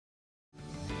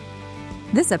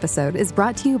This episode is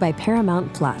brought to you by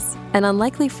Paramount Plus. An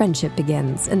unlikely friendship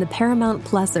begins in the Paramount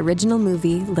Plus original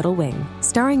movie Little Wing,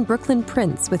 starring Brooklyn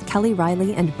Prince with Kelly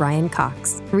Riley and Brian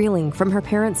Cox. Reeling from her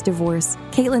parents' divorce,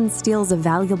 Caitlin steals a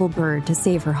valuable bird to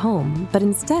save her home, but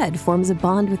instead forms a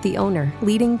bond with the owner,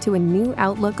 leading to a new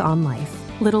outlook on life.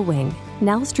 Little Wing,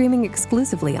 now streaming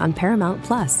exclusively on Paramount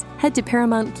Plus. Head to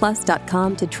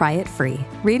ParamountPlus.com to try it free.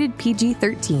 Rated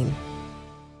PG-13.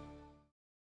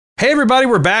 Hey everybody,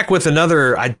 we're back with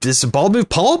another, this is Bald Move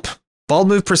Pulp? Bald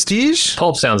Move Prestige?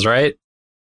 Pulp sounds right.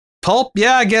 Pulp?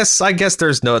 Yeah, I guess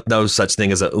there's no such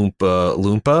thing as a Oompa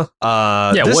Loompa.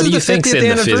 What do you think's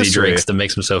in the fizzy drinks that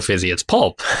makes them so fizzy? It's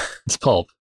pulp. It's pulp.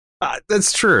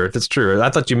 That's true. I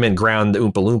thought you meant ground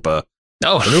Oompa Loompa.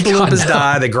 Oh, when Oompa Loompas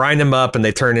die, they grind them up and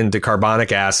they turn into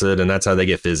carbonic acid, and that's how they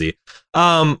get fizzy.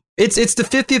 It's the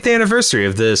 50th anniversary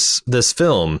of this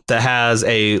film that has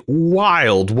a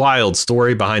wild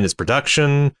story behind its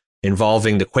production,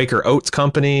 involving the Quaker Oats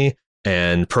Company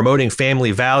and promoting family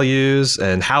values,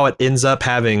 and how it ends up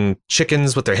having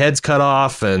chickens with their heads cut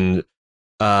off, and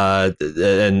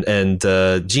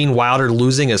Gene Wilder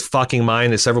losing his fucking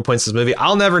mind at several points in this movie.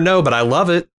 I'll never know, but I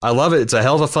love it. It's a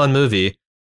hell of a fun movie.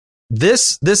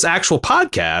 This actual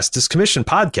podcast, this commissioned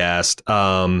podcast,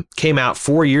 came out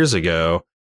 4 years ago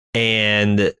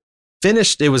and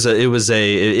finished. It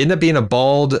ended up being a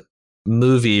Bald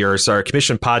movie,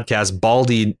 commissioned podcast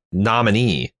Baldy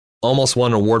nominee. Almost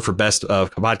won an award for best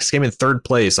podcast. Came in third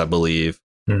place, I believe,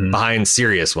 behind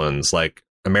serious ones like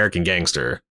American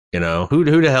Gangster. You know, who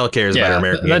the hell cares about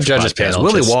American Gangster? That judges panel,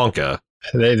 Willy Wonka.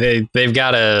 They've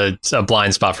got a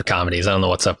blind spot for comedies. I don't know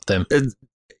what's up with them.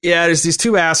 Yeah, there's these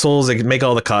two assholes that can make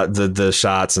all the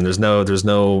shots, and there's no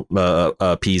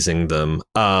appeasing them.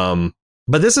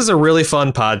 But this is a really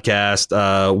fun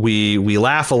podcast. We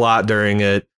laugh a lot during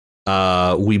it.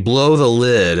 We blow the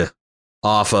lid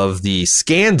off of the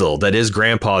scandal that is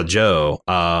Grandpa Joe.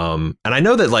 And I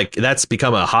know that that's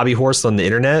become a hobby horse on the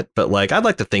internet, but I'd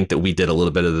like to think that we did a little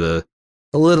bit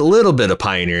of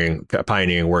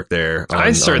pioneering work there.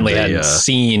 I certainly hadn't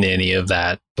seen any of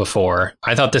that before.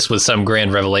 I thought this was some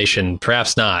grand revelation.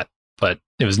 Perhaps not, but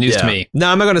it was news to me. No,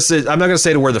 I'm not going to say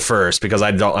that we're the first, because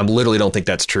I literally don't think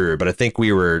that's true. But I think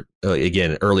we were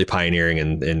again early pioneering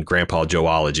in Grandpa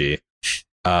Joeology.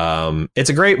 It's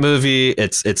a great movie.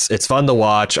 It's fun to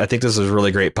watch. I think this is a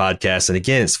really great podcast. And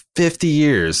again, it's 50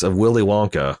 years of Willy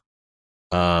Wonka.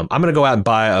 I'm going to go out and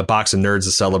buy a box of Nerds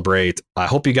to celebrate. I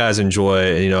hope you guys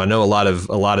enjoy. You know, I know a lot of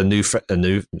new,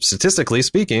 statistically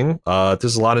speaking,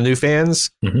 there's a lot of new fans.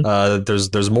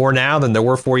 There's more now than there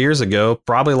were 4 years ago.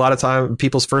 Probably a lot of time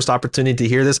people's first opportunity to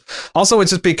hear this. Also,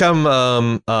 it's just become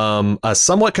a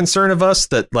somewhat concern of us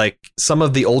that some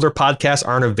of the older podcasts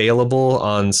aren't available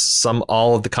on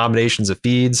all of the combinations of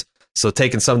feeds. So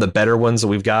taking some of the better ones that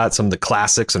we've got, some of the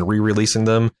classics, and re-releasing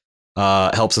them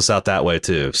helps us out that way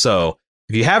too. So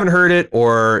if you haven't heard it,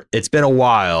 or it's been a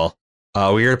while,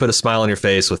 we're here to put a smile on your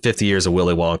face with 50 years of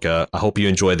Willy Wonka. I hope you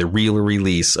enjoy the real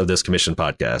release of this commissioned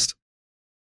podcast.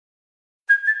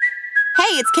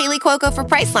 Hey, it's Kaylee Cuoco for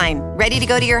Priceline. Ready to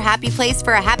go to your happy place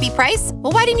for a happy price?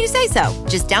 Well, why didn't you say so?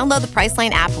 Just download the Priceline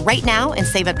app right now and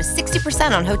save up to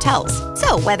 60% on hotels.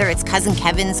 So whether it's Cousin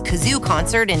Kevin's Kazoo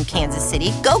Concert in Kansas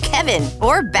City, go Kevin,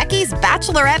 or Becky's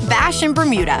Bachelorette Bash in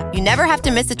Bermuda, you never have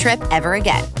to miss a trip ever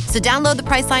again. So download the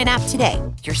Priceline app today.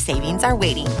 Your savings are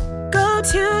waiting. Go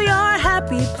to your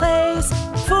happy place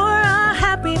for a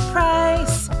happy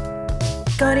price.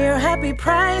 Go to your happy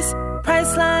price,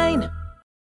 Priceline.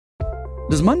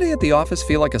 Does Monday at the office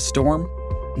feel like a storm?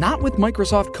 Not with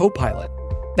Microsoft Copilot.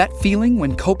 That feeling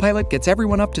when Copilot gets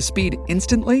everyone up to speed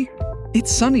instantly?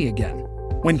 It's sunny again.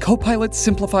 When Copilot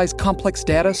simplifies complex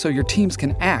data so your teams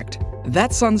can act,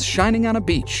 that sun's shining on a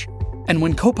beach. And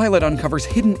when Copilot uncovers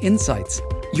hidden insights,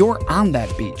 you're on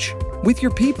that beach with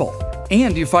your people,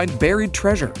 and you find buried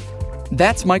treasure.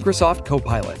 That's Microsoft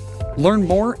Copilot. Learn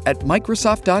more at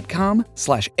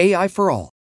Microsoft.com/AI for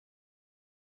all.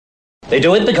 They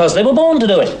do it because they were born to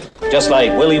do it. Just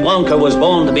like Willy Wonka was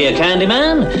born to be a candy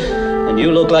man, and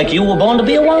you look like you were born to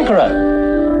be a Wonkerer.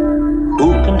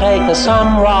 Who can take a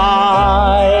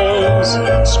sunrise,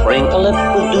 sprinkle it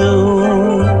with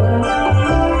dew,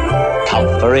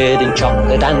 cover it in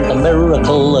chocolate and a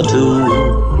miracle or two?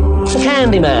 The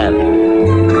candy man.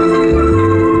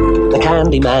 The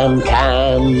candy man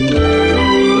can.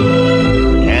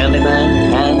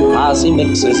 Candyman can, 'cause he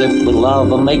mixes it with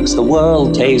love and makes the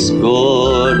world taste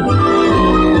good.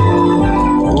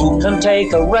 Who can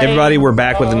take a rain? Everybody, we're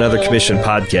back with another commission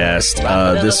podcast.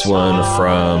 This one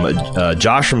from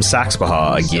Josh from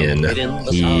Saxbaha again.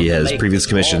 He has previously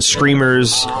commissioned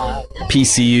Screamers,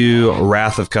 PCU,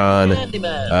 Wrath of Khan.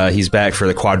 He's back for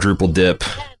the quadruple dip,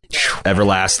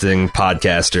 everlasting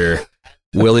podcaster,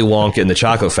 Willy Wonka and the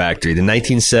Chocolate Factory, the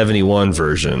 1971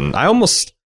 version.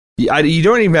 You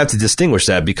don't even have to distinguish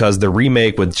that because the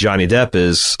remake with Johnny Depp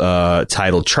is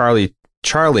titled Charlie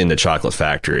and the Chocolate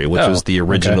Factory, which was the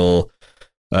original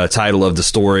title of the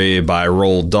story by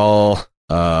Roald Dahl,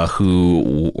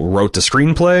 who wrote the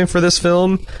screenplay for this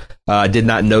film. I did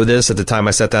not know this at the time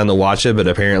I sat down to watch it, but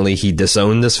apparently he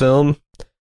disowned this film.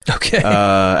 Okay.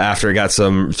 After it got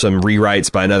some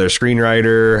rewrites by another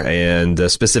screenwriter,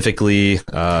 and specifically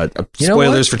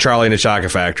spoilers for Charlie and the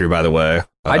Chocolate Factory, by the way.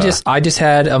 I just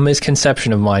had a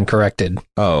misconception of mine corrected.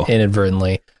 Oh.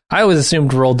 Inadvertently. I always assumed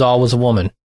Roald Dahl was a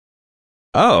woman.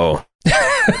 Oh.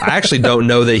 I actually don't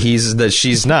know that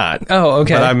she's not. Oh,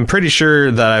 okay. But I'm pretty sure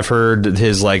that I've heard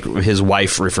his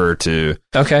wife refer to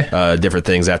different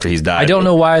things after he's died. I don't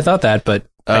know why I thought that, but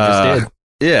I just did.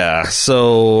 Yeah,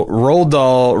 so Roald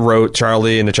Dahl wrote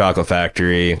Charlie and the Chocolate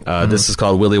Factory. This is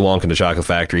called Willy Wonka and the Chocolate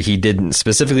Factory. He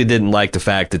didn't like the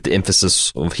fact that the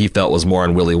emphasis he felt was more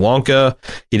on Willy Wonka.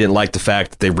 He didn't like the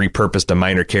fact that they repurposed a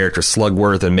minor character,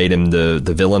 Slugworth, and made him the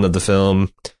villain of the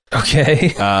film.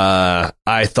 Okay.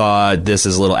 I thought this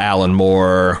is a little Alan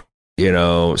Moore,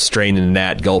 straining the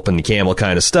gnat, gulping the camel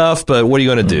kind of stuff. But what are you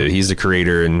going to do? He's the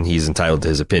creator, and he's entitled to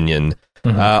his opinion.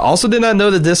 Also did not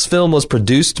know that this film was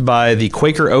produced by the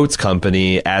Quaker Oats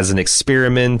Company as an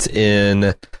experiment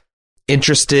in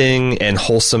interesting and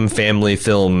wholesome family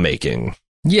filmmaking.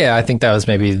 Yeah, I think that was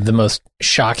maybe the most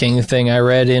shocking thing I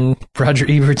read in Roger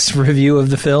Ebert's review of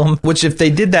the film. Which, if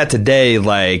they did that today,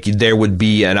 there would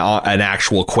be an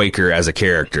actual Quaker as a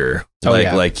character. Willy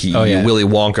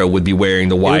Wonka would be wearing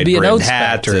the wide brimmed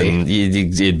hat, and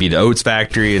it'd be the Oats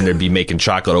Factory, and they'd be making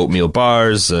chocolate oatmeal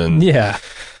bars, and the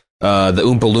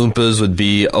Oompa Loompas would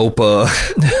be oatmeal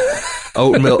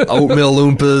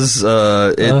Loompas.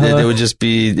 It would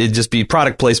just be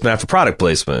product placement after product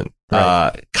placement.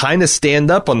 Right. Kind of stand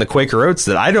up on the Quaker Oats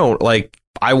that I don't like.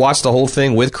 I watched the whole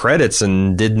thing with credits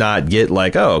and did not get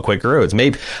Quaker Oats.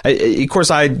 Maybe, of course,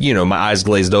 my eyes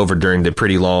glazed over during the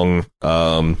pretty long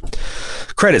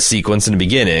credit sequence in the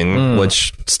beginning,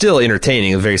 which still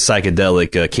entertaining, a very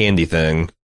psychedelic candy thing.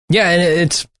 Yeah, and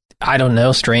it's, I don't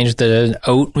know, strange that an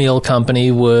oatmeal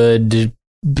company would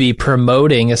be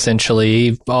promoting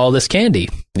essentially all this candy.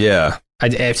 Yeah.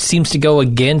 It seems to go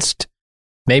against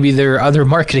maybe their other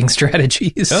marketing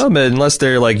strategies. Oh, but unless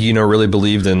they're really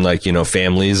believed in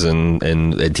families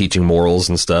and teaching morals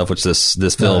and stuff, which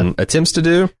this film attempts to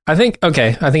do. I think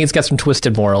it's got some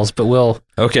twisted morals, but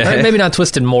maybe not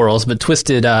twisted morals, but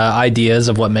twisted ideas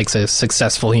of what makes a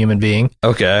successful human being.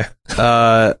 Okay.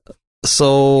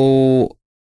 So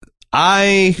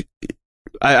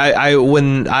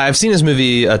when I've seen this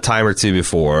movie a time or two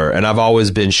before, and I've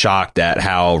always been shocked at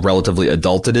how relatively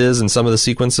adult it is in some of the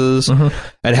sequences,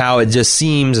 and how it just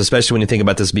seems, especially when you think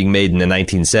about this being made in the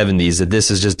 1970s, that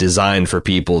this is just designed for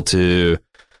people to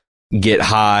get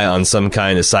high on some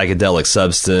kind of psychedelic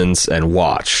substance and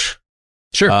watch.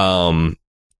 Sure.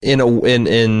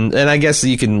 And I guess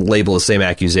you can label the same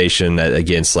accusation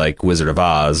against Wizard of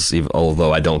Oz,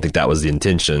 although I don't think that was the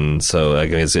intention. So I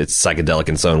guess it's psychedelic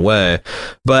in its own way.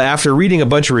 But after reading a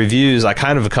bunch of reviews, I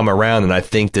kind of come around and I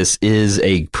think this is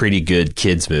a pretty good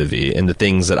kids movie. And the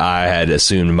things that I had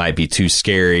assumed might be too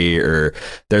scary, or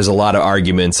there's a lot of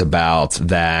arguments about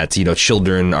that,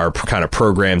 children are kind of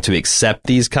programmed to accept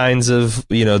these kinds of,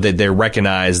 they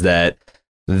recognize that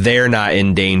they're not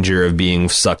in danger of being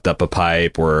sucked up a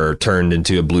pipe or turned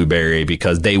into a blueberry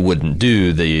because they wouldn't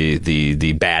do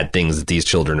the bad things that these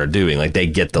children are doing. They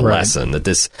get the lesson that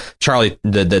this Charlie,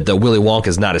 the Willy Wonka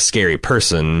is not a scary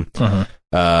person.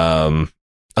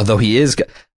 Although he is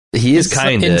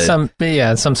kind of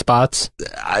in some spots.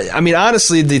 I mean,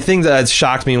 honestly, the thing that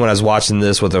shocked me when I was watching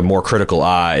this with a more critical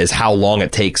eye is how long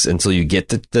it takes until you get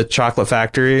to the Chocolate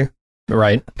Factory.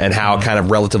 Right. And how kind of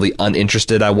relatively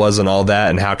uninterested I was in all that,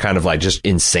 and how kind of just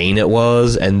insane it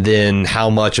was. And then how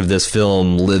much of this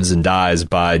film lives and dies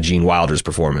by Gene Wilder's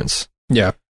performance.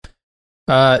 Yeah.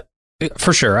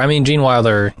 For sure. I mean, Gene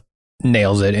Wilder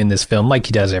nails it in this film like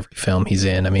he does every film he's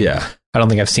in. I mean, I don't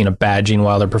think I've seen a bad Gene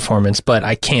Wilder performance, but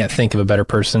I can't think of a better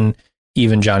person,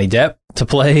 even Johnny Depp, to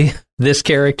play this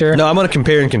character. No, I'm going to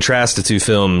compare and contrast the two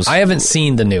films. I haven't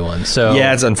seen the new one, so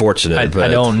yeah, it's unfortunate. I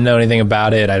don't know anything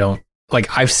about it.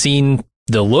 I've seen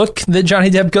the look that Johnny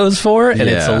Depp goes for, and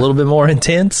it's a little bit more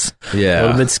intense, a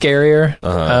little bit scarier.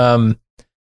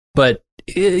 But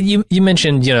you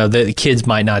mentioned, the kids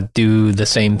might not do the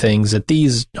same things that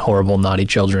these horrible, naughty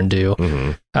children do.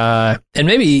 Mm-hmm. And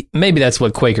maybe that's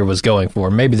what Quaker was going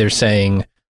for. Maybe they're saying,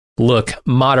 look,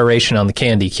 moderation on the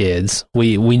candy, kids.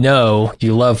 We know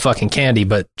you love fucking candy,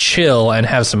 but chill and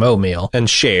have some oatmeal. And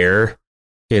share.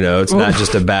 It's not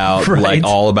just about right.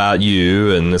 all about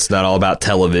you, and it's not all about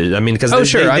television. I mean, because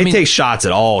they take shots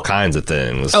at all kinds of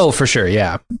things. Oh, for sure,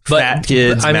 yeah. But fat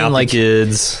kids, mouthy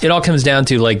kids. It all comes down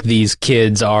to like these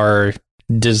kids are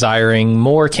desiring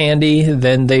more candy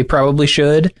than they probably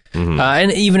should. Mm-hmm.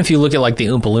 And even if you look at like the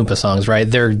Oompa Loompa songs, right?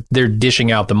 They're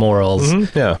dishing out the morals,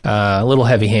 a little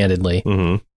heavy-handedly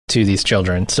to these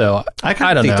children. So I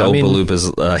don't know. The Oompa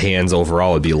Loompa's hands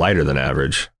overall would be lighter than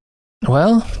average.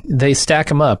 Well, they stack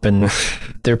them up and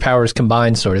their powers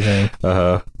combined, sort of thing.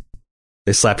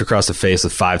 They slapped across the face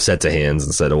with 5 sets of hands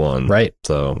instead of 1. Right.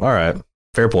 So, all right,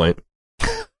 fair point.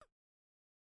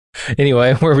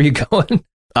 Anyway, where were you going?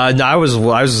 No, I was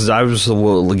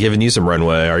giving you some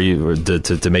runway. Are you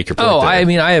to make your point? Oh, there? I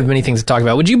mean, I have many things to talk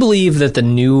about. Would you believe that the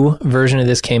new version of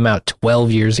this came out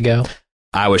 12 years ago?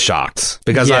 I was shocked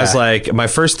because I was like, my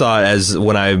first thought as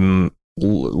when I'm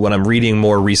reading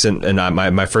more recent, and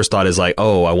my first thought is like,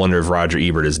 oh, I wonder if Roger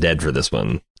Ebert is dead for this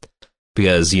one,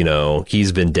 because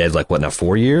he's been dead like what now,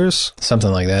 4 years,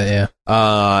 something like that, yeah.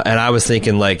 And I was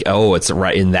thinking like, oh, it's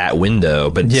right in that window,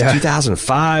 but it's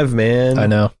 2005, man. I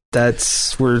know.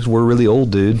 We're really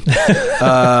old, dude.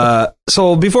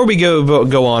 So before we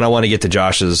go on, I want to get to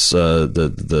Josh's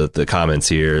the comments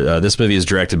here. This movie is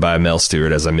directed by Mel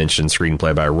Stewart, as I mentioned,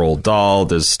 screenplay by Roald Dahl.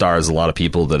 There's stars a lot of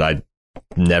people that I'd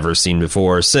never seen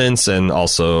before or since, and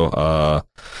also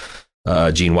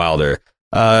Gene Wilder.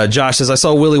 Josh says, I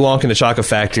saw Willy Wonka and the Chocolate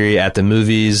Factory at the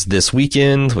movies this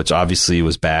weekend, which obviously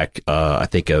was back, I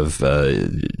think of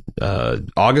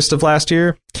August of last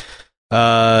year.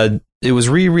 It was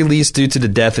re-released due to the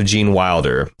death of Gene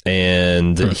Wilder,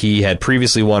 and he had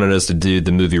previously wanted us to do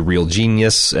the movie Real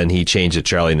Genius, and he changed it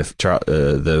to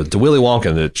Willy Wonka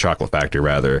and the Chocolate Factory,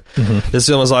 rather. Mm-hmm. This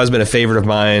film has always been a favorite of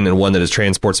mine, and one that has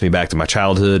transports me back to my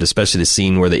childhood, especially the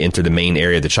scene where they enter the main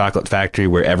area of the chocolate factory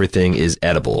where everything is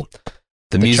edible.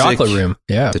 The music, chocolate room,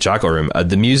 yeah. The chocolate room.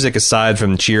 The music, aside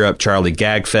from Cheer Up Charlie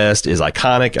Gag Fest, is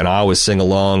iconic, and I always sing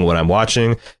along when I'm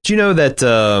watching. Do you know that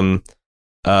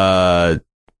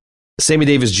Sammy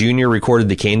Davis Jr. recorded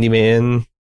The Candyman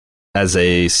as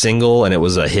a single, and it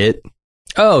was a hit?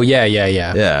 Oh, yeah.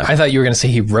 I thought you were going to say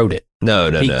he wrote it.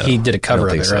 No. He did a cover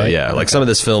of it, so. right? Yeah, okay. like some of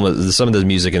the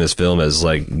music in this film has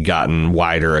like gotten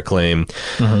wider acclaim.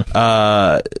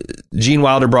 Mm-hmm. Gene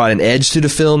Wilder brought an edge to the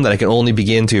film that I can only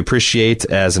begin to appreciate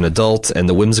as an adult, and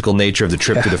the whimsical nature of the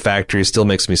trip to the factory still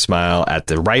makes me smile at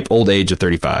the ripe old age of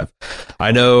 35.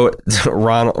 I know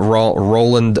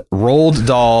Roald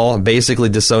Dahl basically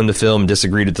disowned the film and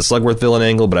disagreed with the Slugworth villain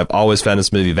angle, but I've always found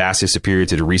this movie vastly superior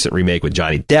to the recent remake with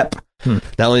Johnny Depp. Not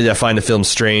only did I find the film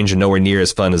strange and nowhere near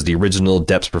as fun as the original,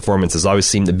 Depp's performance has always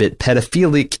seemed a bit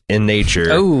pedophilic in nature.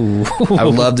 Oh, I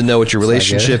would love to know what your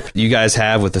relationship you guys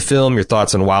have with the film, your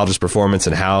thoughts on Wilder's performance,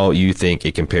 and how you think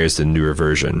it compares to the newer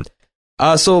version.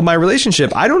 So my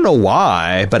relationship, I don't know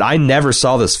why, but I never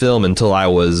saw this film until I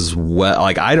was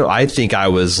I think I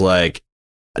was like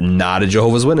not a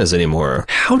Jehovah's Witness anymore.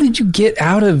 How did you get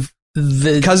out of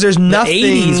because there's nothing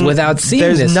 80s without seeing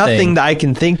this there's nothing thing that I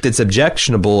can think that's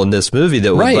objectionable in this movie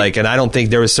that would and I don't think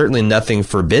there was certainly nothing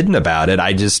forbidden about it.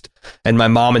 And my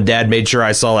mom and dad made sure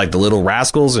I saw like the Little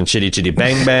Rascals and Chitty Chitty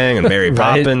Bang Bang and Mary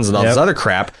Poppins and all this other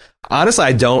crap. Honestly,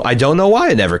 I don't know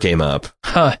why it never came up.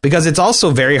 Because it's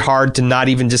also very hard to not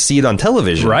even just see it on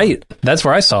television. Right. That's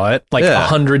where I saw it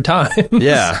 100 times.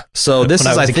 Yeah. So this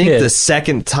is, I think, the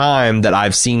second time that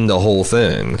I've seen the whole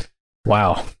thing.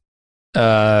 Wow.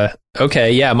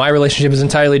 Okay, yeah, my relationship is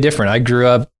entirely different. I grew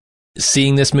up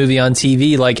seeing this movie on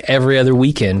TV like every other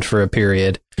weekend for a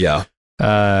period. Yeah.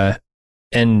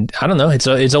 And I don't know, it's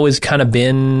always kind of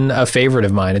been a favorite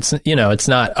of mine. It's it's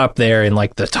not up there in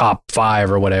like the top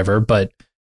 5 or whatever, but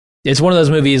it's one of those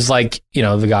movies like,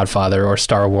 The Godfather or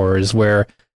Star Wars where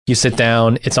you sit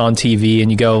down, it's on TV and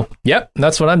you go, "Yep,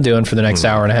 that's what I'm doing for the next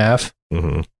hour and a half."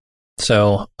 Mm-hmm.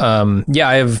 So,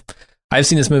 I've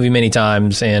seen this movie many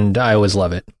times, and I always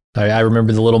love it. I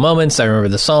remember the little moments. I remember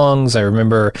the songs. I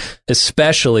remember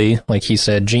especially, like he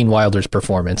said, Gene Wilder's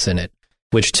performance in it,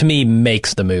 which to me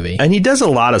makes the movie. And he does a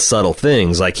lot of subtle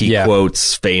things. Like he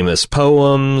quotes famous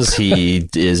poems. He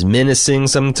is menacing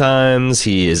sometimes.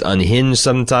 He is unhinged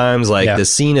sometimes. Like the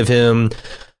scene of him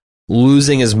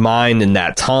losing his mind in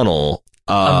that tunnel.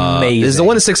 Amazing. Is the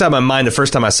one that sticks out in my mind the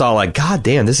first time I saw, like, God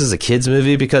damn, this is a kid's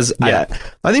movie, because I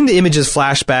think the images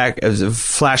flash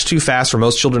too fast for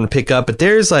most children to pick up, but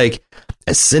there's like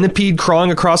a centipede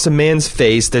crawling across a man's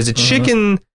face. There's a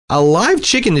chicken, a live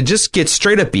chicken that just gets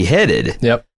straight up beheaded.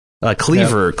 Yep.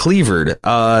 Cleavered,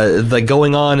 like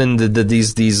going on and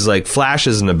these like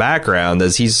flashes in the background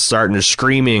as he's starting to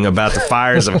screaming about the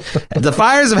fires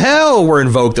of hell were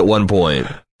invoked at one point.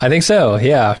 I think so.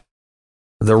 Yeah.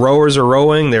 The rowers are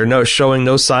rowing. They're showing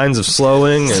no signs of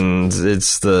slowing, and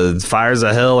it's the fires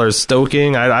of hell are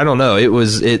stoking. I don't know.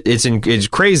 It's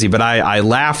crazy, but I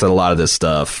laughed at a lot of this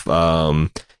stuff.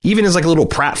 Even his like little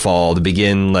pratfall to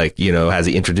begin, like, you know, as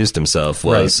he introduced himself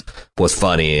was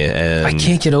funny. And I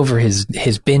can't get over his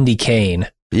bendy cane.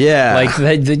 Yeah.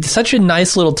 Like such a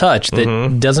nice little touch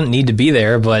that doesn't need to be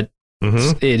there, but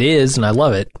it is. And I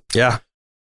love it. Yeah.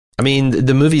 I mean,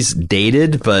 the movie's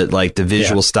dated, but like the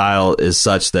visual style is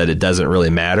such that it doesn't really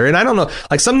matter. And I don't know,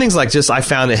 like some things like just, I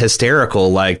found it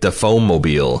hysterical, like the foam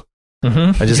mobile.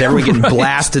 And just everyone getting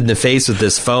blasted in the face with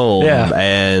this foam,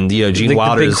 and you know Gene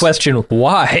Wilder's the big question: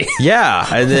 why? Yeah,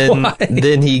 and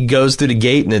then he goes through the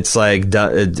gate, and it's like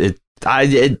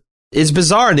it's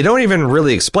bizarre, and they don't even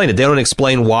really explain it. They don't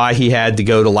explain why he had to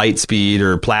go to light speed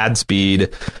or plaid speed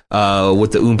with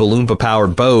the Oompa Loompa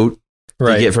powered boat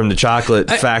to get from the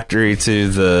chocolate factory to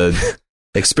the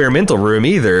experimental room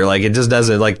either. Like it just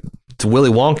doesn't, like to Willy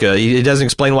Wonka. It doesn't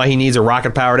explain why he needs a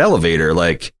rocket powered elevator.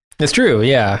 Like. It's true,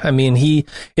 yeah. I mean,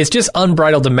 it's just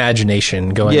unbridled imagination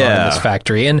going on in this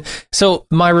factory. And so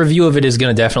my review of it is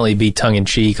going to definitely be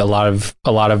tongue-in-cheek, a lot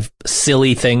of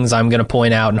silly things I'm going to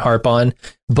point out and harp on.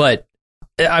 But,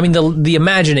 I mean, the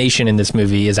imagination in this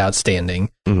movie is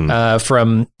outstanding.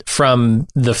 From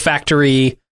the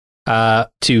factory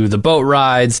to the boat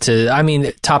rides to, I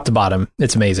mean, top to bottom.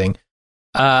 It's amazing.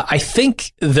 I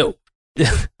think that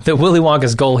Willy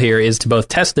Wonka's goal here is to both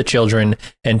test the children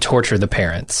and torture the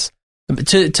parents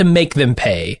to make them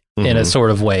pay in a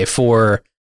sort of way for,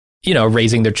 you know,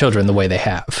 raising their children the way they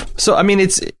have. So, I mean,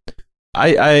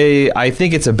 I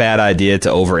think it's a bad idea to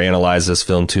overanalyze this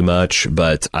film too much,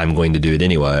 but I'm going to do it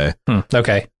anyway.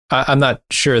 Okay. I'm not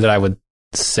sure that I would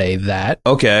say that.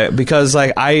 Okay. Because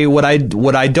like what I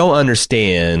don't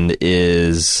understand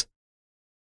is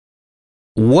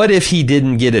what if he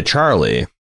didn't get a Charlie?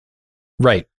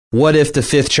 Right. What if the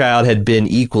fifth child had been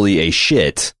equally a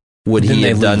shit? Would he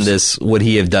have done this? Would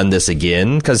he have done this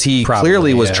again? Because he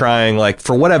clearly was trying, like,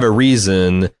 for whatever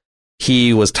reason,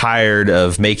 he was tired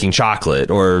of making chocolate,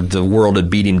 or the world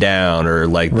had beat him down, or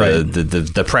like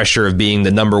the pressure of being the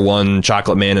number one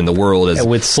chocolate man in the world.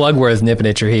 With Slugworth nipping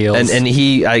at your heels. And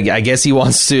he, I guess he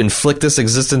wants to inflict this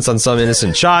existence on some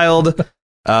innocent child.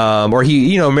 Or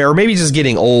he, you know, or maybe just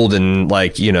getting old and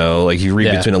like, you know, like you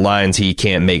read between the lines, he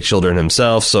can't make children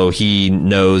himself. So he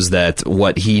knows that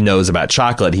what he knows about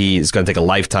chocolate, he is going to take a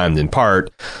lifetime to impart.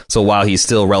 So while he's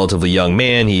still a relatively young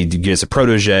man, he gets a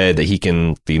protege that he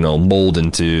can, you know, mold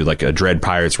into like a Dread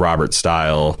Pirates Robert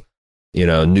style, you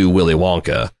know, new Willy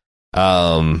Wonka.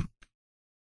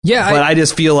 Yeah, but I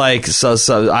just feel like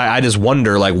I just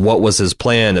wonder, like, what was his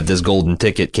plan if this golden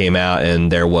ticket came out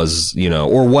and there was, you know,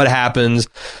 or what happens,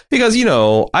 because, you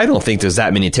know, I don't think there's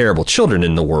that many terrible children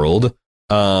in the world.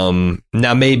 Now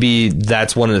maybe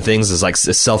that's one of the things is like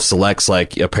self-selects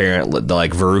like a parent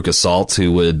like Veruca Salt,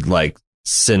 who would like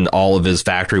send all of his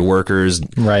factory workers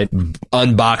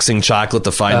unboxing chocolate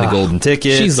to find the golden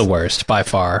ticket. She's the worst by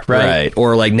far, right?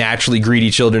 Or like naturally greedy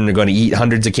children are going to eat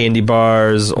hundreds of candy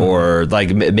bars, or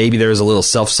like maybe there's a little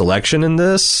self-selection in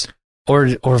this. Or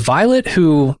Violet,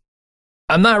 who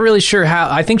I'm not really sure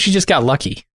how. I think she just got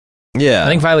lucky. Yeah, I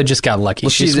think Violet just got lucky.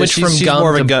 Well, she switched from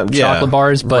gum to chocolate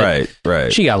bars, but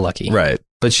she got lucky. Right.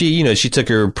 But she, you know, she took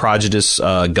her prodigious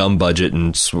gum budget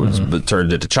and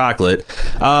turned it to chocolate.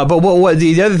 But what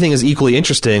the other thing is equally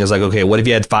interesting is like, okay, what if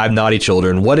you had 5 naughty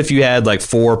children? What if you had like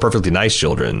 4 perfectly nice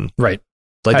children? Right.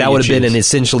 Like that would have been an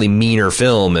essentially meaner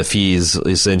film if he's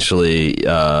essentially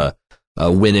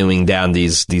winnowing down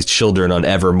these children on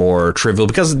ever more trivial.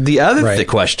 Because the other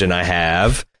question I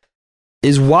have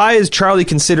is, why is Charlie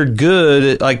considered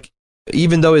good? Like,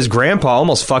 even though his grandpa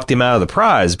almost fucked him out of the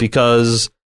prize, because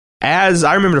as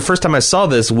I remember the first time I saw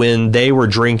this, when they were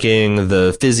drinking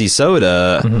the fizzy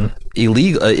soda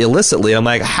illicitly, I'm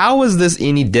like, how is this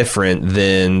any different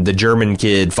than the German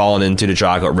kid falling into the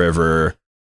chocolate river?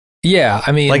 Yeah,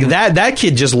 I mean, like that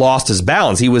kid just lost his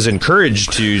balance. He was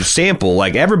encouraged to sample.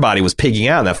 Like everybody was pigging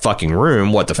out in that fucking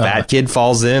room. What, the fat kid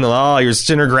falls in? Oh, your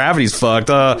center of gravity's fucked.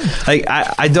 Like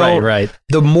I don't. Right.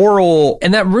 The moral,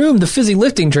 and that room, the fizzy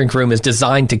lifting drink room, is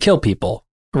designed to kill people.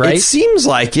 Right. It seems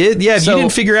like it. Yeah. If you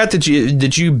didn't figure out that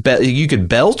you could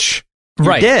belch,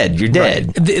 you're dead. You're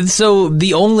dead. Right. So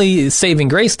the only saving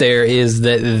grace there is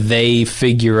that they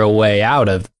figure a way out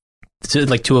of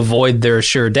to avoid their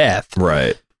sure death.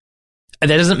 Right. that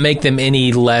doesn't make them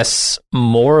any less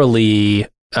morally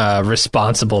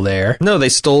responsible there. No, they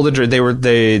stole they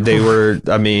were.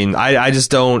 I mean, I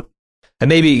just don't. And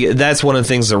maybe that's one of the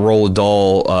things that Roald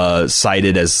Dahl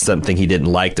cited as something he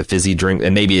didn't like, the fizzy drink.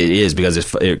 And maybe it is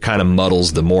because it kind of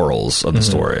muddles the morals of the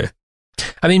story.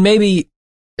 I mean, maybe,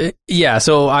 yeah,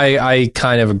 so I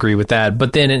kind of agree with that.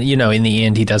 But then, in the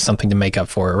end, he does something to make up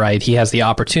for it, right? He has the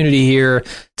opportunity here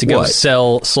to go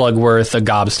sell Slugworth a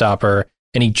gobstopper,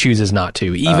 and he chooses not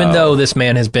to, even though this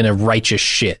man has been a righteous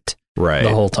shit the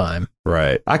whole time.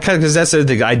 Right. Because that's the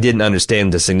thing. I didn't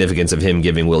understand the significance of him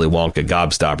giving Willy Wonka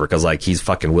Gobstopper because, like, he's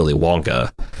fucking Willy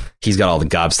Wonka. He's got all the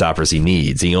Gobstoppers he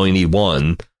needs. He only need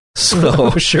one.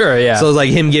 So sure, yeah. So it's like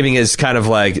him giving is kind of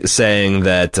like saying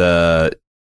that.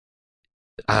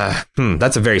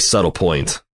 That's a very subtle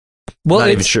point. Well, not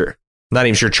even sure. Not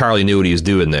even sure Charlie knew what he was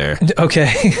doing there.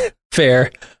 Okay,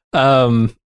 fair.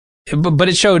 But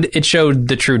it showed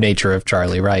the true nature of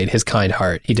Charlie, right? His kind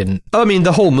heart. He didn't. I mean,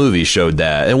 the whole movie showed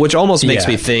that, and which almost makes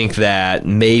me think that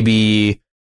maybe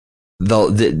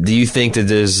do you think that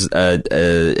there's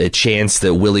a chance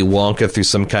that Willy Wonka, through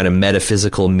some kind of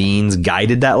metaphysical means,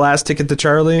 guided that last ticket to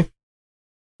Charlie?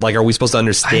 Like, are we supposed to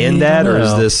understand that, or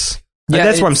is this? Yeah,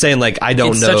 that's what I'm saying. Like, I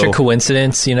don't know. It's such a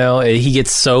coincidence, He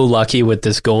gets so lucky with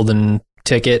this golden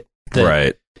ticket.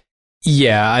 Right.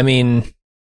 Yeah, I mean.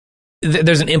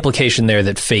 There's an implication there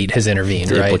that fate has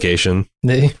intervened, right? Implication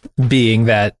being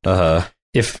that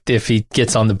if he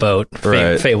gets on the boat,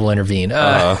 fate will intervene.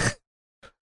 Yeah,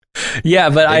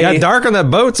 but it got dark on that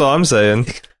boat. That's all I'm saying.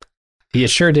 Yeah,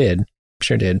 sure did.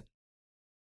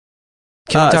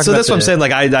 So that's what I'm saying.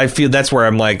 Like, I feel that's where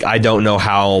I'm like, I don't know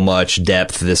how much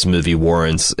depth this movie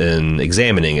warrants in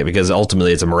examining it, because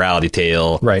ultimately it's a morality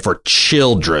tale for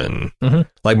children,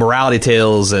 like morality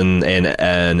tales and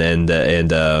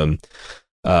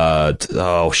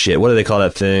oh shit, what do they call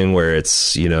that thing where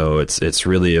it's it's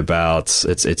really about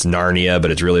it's Narnia,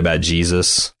 but it's really about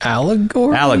Jesus?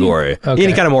 Allegory. Okay.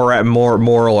 Any kind of more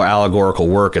moral or allegorical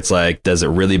work, it's like, does it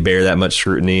really bear that much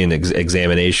scrutiny and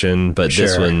examination? But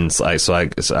this one's like,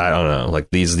 so I don't know, like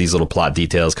these little plot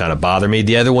details kind of bother me.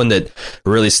 The other one that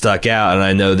really stuck out, and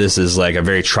I know this is like a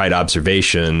very trite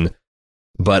observation,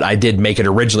 but I did make it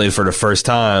originally for the first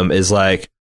time, is like,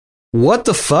 what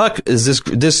the fuck is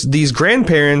this? These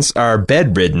grandparents are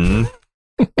bedridden,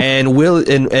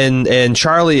 and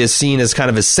Charlie is seen as kind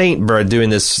of a saint by doing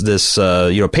this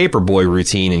paperboy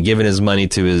routine and giving his money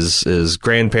to his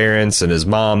grandparents and his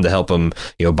mom to help him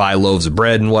buy loaves of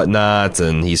bread and whatnot,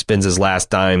 and he spends his last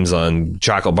dimes on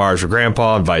chocolate bars for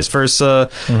Grandpa and vice versa.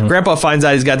 Grandpa finds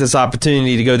out he's got this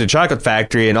opportunity to go to a chocolate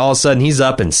factory, and all of a sudden he's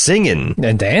up and singing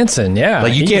and dancing. Yeah,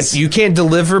 like you can't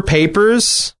deliver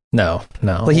papers. No.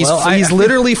 Like he's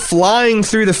literally flying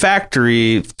through the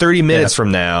factory 30 minutes from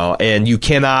now, and you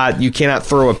cannot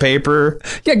throw a paper.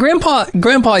 Yeah,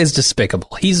 Grandpa is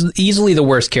despicable. He's easily the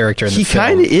worst character in the film.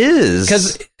 He kind of is.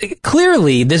 Because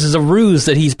clearly this is a ruse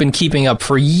that he's been keeping up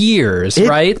for years,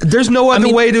 right? There's no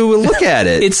other way to look at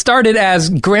it. It started as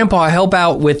Grandpa, help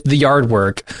out with the yard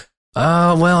work.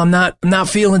 Well, I'm not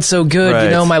feeling so good.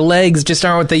 Right. My legs just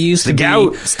aren't what they used to be.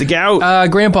 It's the gout.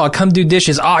 Grandpa, come do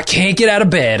dishes. Oh, I can't get out of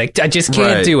bed. I just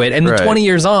can't do it. And 20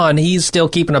 years on, he's still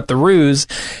keeping up the ruse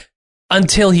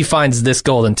until he finds this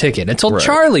golden ticket. Until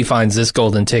Charlie finds this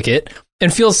golden ticket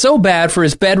and feels so bad for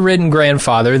his bedridden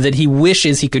grandfather that he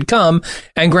wishes he could come,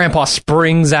 and Grandpa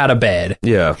springs out of bed.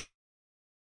 Yeah.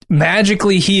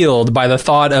 Magically healed by the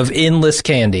thought of endless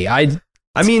candy.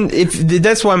 I mean, if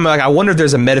that's why I'm like, I wonder if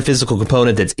there's a metaphysical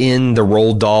component that's in the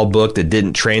Roald Dahl book that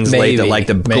didn't translate. That like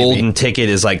the golden ticket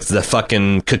is like the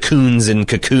fucking cocoons in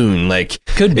Cocoon. Like,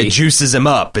 could be. It juices him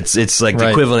up. It's like the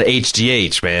equivalent of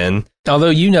HGH, man. Although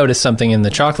you noticed something in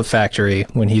the chocolate factory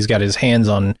when he's got his hands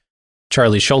on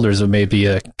Charlie's shoulders, would maybe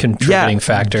a contributing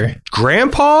factor.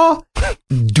 Grandpa,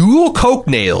 dual coke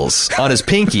nails on his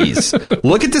pinkies.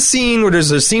 Look at the scene where there's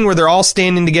a scene where they're all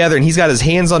standing together and he's got his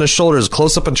hands on his shoulders,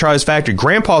 close up on Charlie's factory.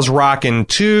 Grandpa's rocking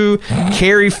 2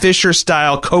 Carrie Fisher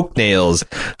style coke nails,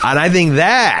 and I think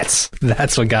that's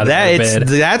what got him out of bed.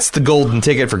 That's the golden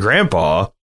ticket for Grandpa.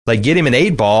 Like, get him an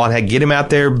 8-ball and get him out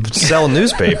there selling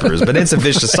newspapers, but it's a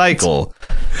vicious cycle.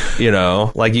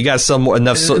 Like, you got to sell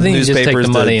enough newspapers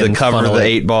to cover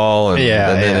the 8-ball, and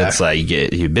then it's like you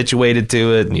habituated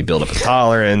to it and you build up a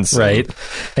tolerance,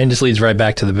 and just leads right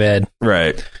back to the bed,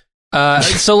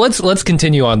 So let's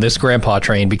continue on this Grandpa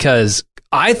train, because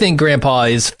I think Grandpa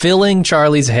is filling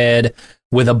Charlie's head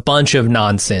with a bunch of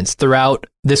nonsense throughout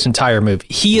this entire movie.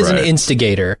 He is an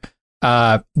instigator.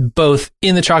 Both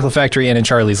in the chocolate factory and in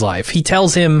Charlie's life. He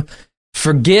tells him,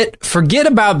 forget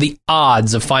about the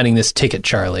odds of finding this ticket,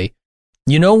 Charlie.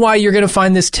 You know why you're going to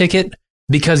find this ticket?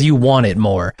 because you want it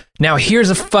more. Now here's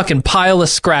a fucking pile of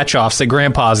scratch-offs that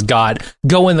Grandpa's got.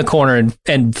 Go in the corner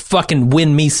and fucking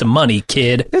win me some money,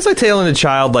 kid. It's like telling a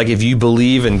child, like, if you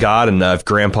believe in God enough,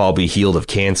 Grandpa will be healed of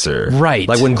cancer. Right.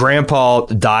 Like when Grandpa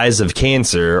dies of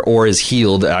cancer or is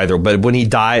healed either, but when he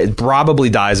probably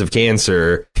dies of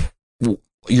cancer,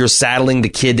 you're saddling the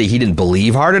kid that he didn't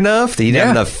believe hard enough, that he didn't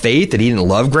have enough faith, that he didn't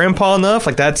love Grandpa enough.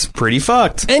 Like, that's pretty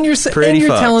fucked. And you're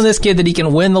telling this kid that he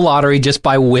can win the lottery just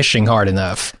by wishing hard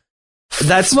enough. Is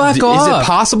it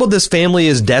possible this family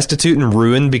is destitute and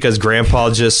ruined because Grandpa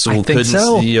just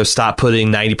couldn't stop putting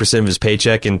 90% of his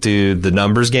paycheck into the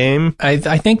numbers game? I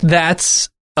think that's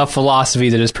a philosophy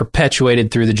that is perpetuated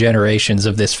through the generations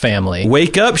of this family.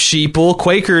 Wake up, sheeple.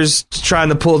 Quaker's trying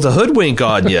to pull the hoodwink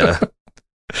on you.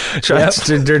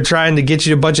 They're trying to get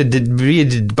you be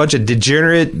a bunch of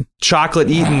degenerate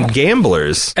chocolate-eating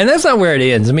gamblers. And that's not where it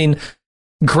ends. I mean,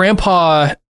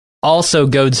 Grandpa also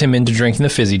goads him into drinking the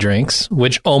fizzy drinks,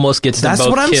 which almost gets them both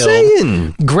killed. That's what I'm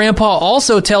saying. Grandpa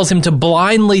also tells him to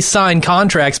blindly sign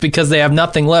contracts because they have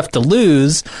nothing left to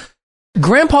lose.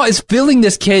 Grandpa is filling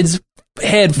this kid's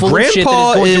head full of shit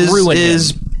that is going to ruin him.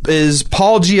 Is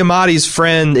Paul Giamatti's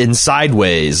friend in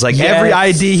Sideways. Like, every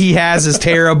idea he has is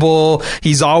terrible.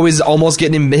 He's always almost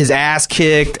getting his ass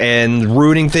kicked and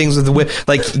ruining things with the whip.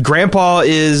 Like, Grandpa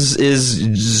is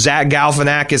Zach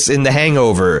Galifianakis in The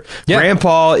Hangover. Yeah.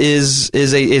 Grandpa is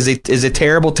a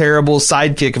terrible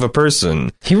sidekick of a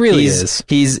person. He really is.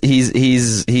 He's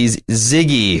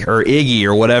Ziggy or Iggy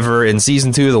or whatever in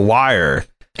season 2 of The Wire.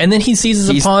 And then he seizes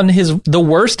upon the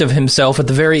worst of himself at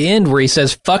the very end, where he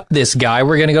says, fuck this guy,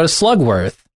 we're going to go to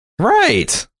Slugworth.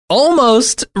 Right.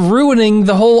 Almost ruining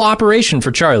the whole operation for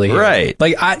Charlie here. Right.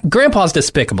 Like, Grandpa's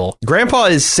despicable. Grandpa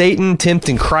is Satan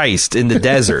tempting Christ in the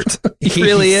desert. He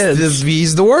really is.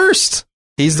 He's the worst.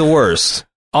 He's the worst.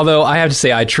 Although, I have to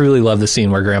say, I truly love the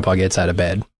scene where Grandpa gets out of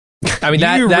bed. I mean,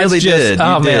 that's really just... did.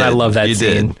 Oh, man, I love that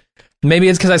scene. Did. Maybe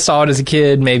it's because I saw it as a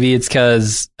kid. Maybe it's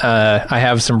because I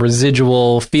have some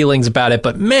residual feelings about it.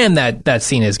 But man, that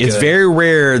scene is good. It's very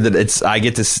rare that I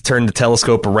get to turn the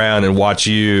telescope around and watch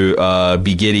you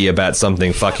be giddy about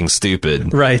something fucking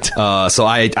stupid. Right. So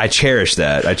I cherish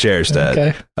that.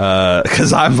 Okay.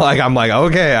 Because I'm like,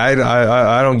 okay,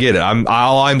 I don't get it.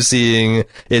 All I'm seeing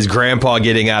is Grandpa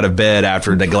getting out of bed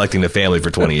after neglecting the family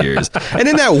for 20 years, and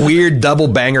then that weird double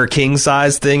banger king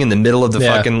size thing in the middle of the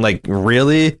fucking, like,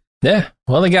 really. Yeah,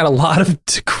 well, they got a lot of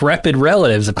decrepit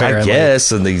relatives, apparently. I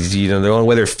guess, and the only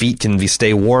way their feet can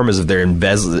stay warm is if they're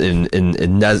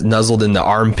nuzzled in the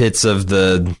armpits of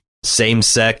the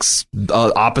same-sex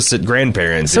opposite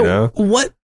grandparents. So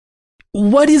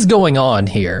what is going on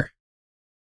here?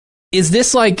 Is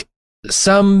this like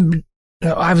some...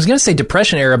 I was going to say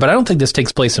Depression era, but I don't think this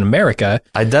takes place in America.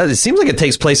 It seems like it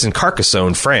takes place in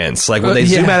Carcassonne, France. Like when they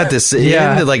zoom out at this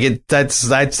end, like that's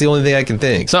the only thing I can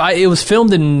think. So it was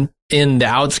filmed in the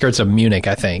outskirts of Munich,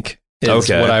 I think. Is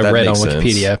what I read on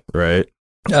Wikipedia. Sense. Right.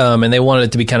 And they wanted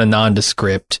it to be kind of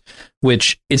nondescript,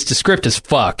 which it's descript as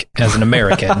fuck as an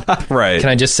American. Right. Can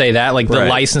I just say that? Like the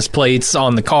license plates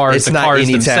on the cars, the cars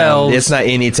themselves. It's not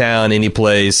any town, any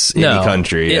place, any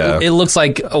country. It looks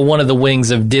like one of the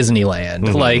wings of Disneyland.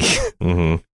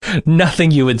 Mm-hmm. Like nothing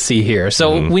you would see here.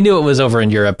 So we knew it was over in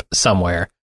Europe somewhere.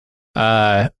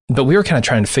 But we were kind of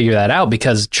trying to figure that out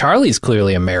because Charlie's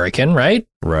clearly American, right?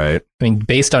 Right. I mean,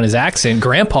 based on his accent,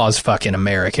 Grandpa's fucking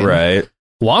American. Right.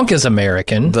 Wonka's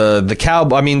American. The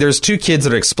cowboy. I mean, there's two kids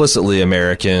that are explicitly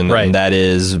American, right? And that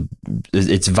is,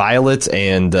 it's Violet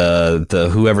and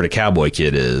the whoever the cowboy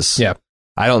kid is. Yeah,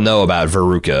 I don't know about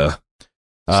Veruca.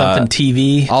 Something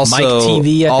TV. Also, Mike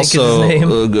TV, I think is his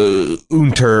name.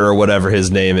 Unter or whatever his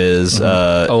name is.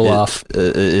 Olaf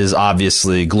is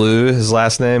obviously Glue. His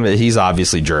last name. He's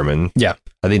obviously German. Yeah,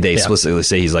 I think they explicitly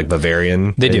say he's like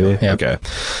Bavarian. They maybe? do. Yeah. Okay.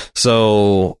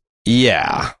 So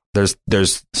yeah. There's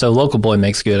so Local Boy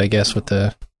makes good, I guess, with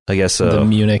the the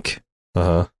Munich.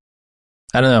 I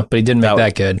don't know, but he didn't make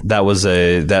that good. That was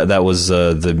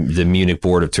the Munich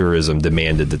Board of Tourism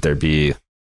demanded that there be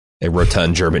a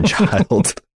rotund German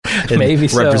child maybe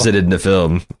represented in the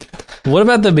film. What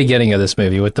about the beginning of this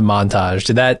movie with the montage?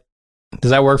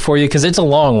 Does that work for you? Because it's a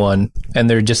long one, and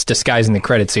they're just disguising the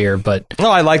credits here. But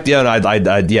I like totally.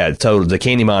 The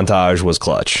candy montage was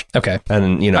clutch. Okay,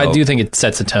 and I do think it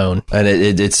sets a tone, and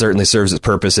it certainly serves its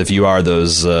purpose if you are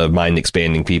those mind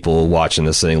expanding people watching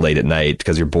this thing late at night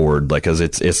because you're bored. Like, because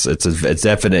it's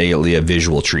definitely a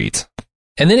visual treat.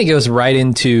 And then it goes right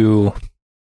into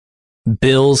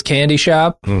Bill's Candy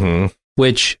Shop,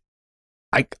 which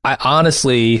I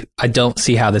honestly, I don't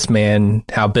see how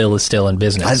Bill is still in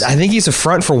business. I think he's a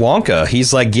front for Wonka.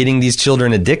 He's like getting these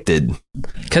children addicted.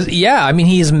 Because,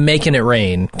 he's making it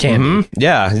rain, candy.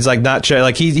 Yeah, he's like not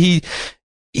like he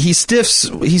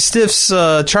stiffs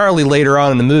Charlie later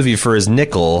on in the movie for his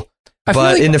nickel.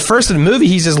 But in the first of the movie,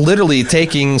 he's just literally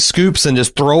taking scoops and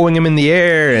just throwing them in the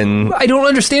air. And I don't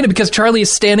understand it because Charlie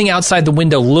is standing outside the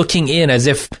window looking in as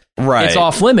if it's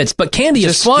off limits. But Candy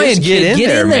is flying. Just get in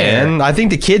there, man. I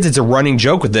think the kids, it's a running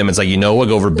joke with them. It's like, we'll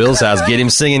go over to Bill's house, get him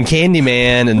singing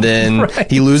Candyman, and then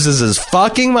he loses his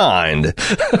fucking mind.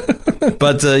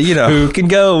 But, who can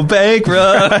go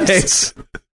bankrupt? Right.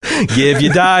 Give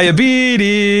you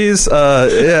diabetes.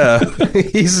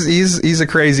 He's a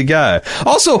crazy guy.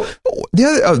 Also,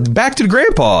 back to the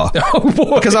grandpa.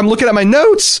 Because I'm looking at my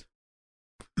notes.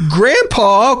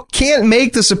 Grandpa can't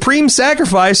make the supreme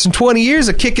sacrifice in 20 years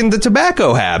of kicking the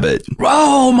tobacco habit.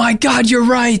 Oh my God, you're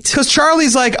right. Because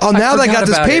Charlie's like, now that I got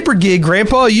this paper gig,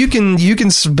 Grandpa, you can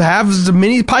have as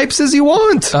many pipes as you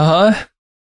want.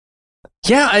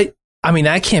 Yeah, I mean,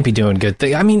 that can't be doing good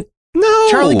thing. I mean, no.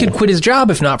 Charlie could quit his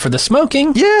job if not for the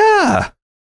smoking. Yeah.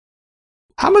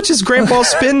 How much is Grandpa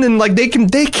spending? Like they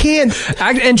can't.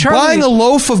 And Charlie, buying a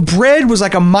loaf of bread was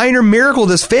like a minor miracle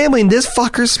to this family, and this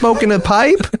fucker's smoking a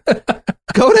pipe.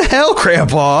 Go to hell,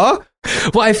 Grandpa.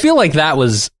 Well, I feel like that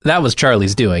was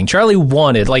Charlie's doing. Charlie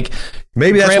wanted,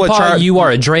 maybe that's Grandpa, you are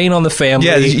a drain on the family.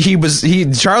 Yeah,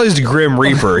 Charlie's the Grim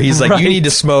Reaper. He's like, you need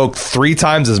to smoke 3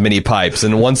 times as many pipes,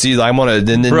 and once I want to,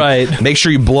 and then make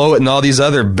sure you blow it in all these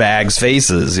other bags'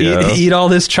 faces. Eat all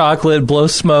this chocolate, blow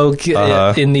smoke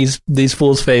in these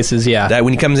fools' faces. Yeah, that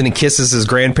when he comes in and kisses his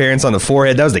grandparents on the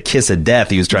forehead, that was the kiss of death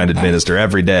he was trying to administer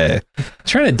every day.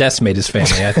 Trying to decimate his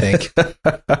family, I think.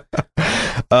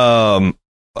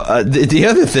 The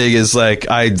other thing is, like,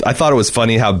 I thought it was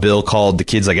funny how Bill called the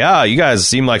kids, like, you guys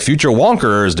seem like future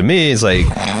Wonkers to me. It's like,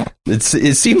 it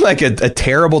seemed like a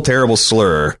terrible, terrible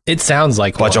slur. It sounds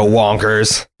like bunch of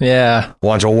Wonkers. Yeah.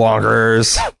 Bunch of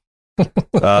Wonkers.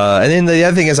 And then the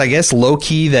other thing is, I guess,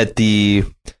 low-key that this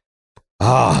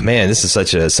is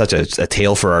such a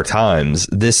tale for our times.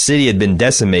 This city had been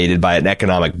decimated by an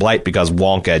economic blight because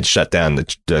Wonka had shut down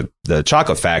the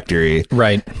chocolate factory.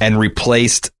 Right. And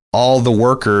replaced all the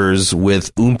workers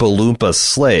with Oompa Loompa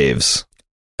slaves.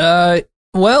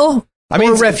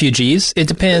 Refugees. It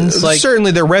depends.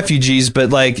 Certainly they're refugees,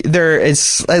 but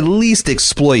it's at least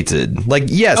exploited.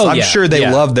 I'm sure they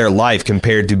love their life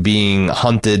compared to being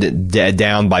hunted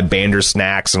down by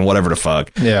Bandersnacks and whatever the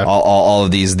fuck. Yeah. All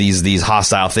of these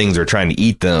hostile things are trying to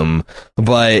eat them.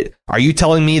 But are you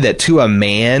telling me that to a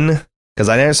man? Because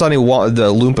I never saw any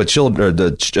the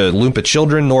Loompa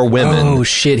children nor women. Oh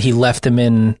shit! He left them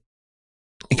in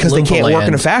because they can't work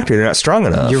in a factory. They're not strong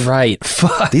enough. You're right.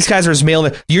 Fuck. These guys are as male.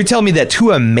 You're telling me that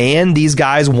to a man, these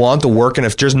guys want to work, and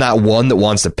if there's not one that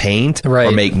wants to paint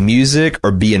or make music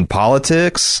or be in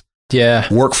politics,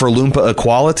 work for Loompa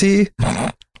equality.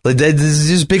 There's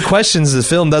just big questions the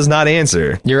film does not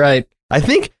answer. You're right. I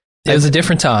think. It was a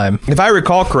different time. If I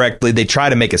recall correctly, they try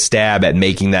to make a stab at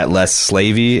making that less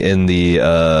slavey in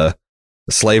the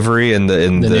slavery in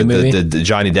the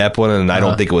Johnny Depp one, and I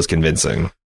don't think it was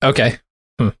convincing. Okay.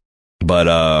 But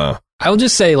I will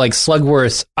just say,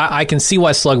 Slugworth, I can see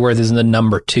why Slugworth is in the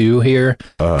number 2 here,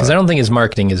 because I don't think his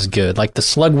marketing is good. Like the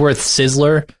Slugworth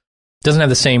Sizzler doesn't have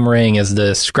the same ring as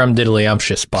the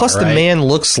Scrumdiddlyumptious bar. Plus, the man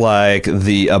looks like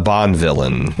a Bond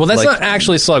villain. Well, that's not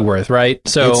actually Slugworth, right?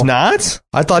 So it's not?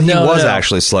 I thought he was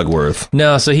actually Slugworth.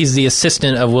 No, so he's the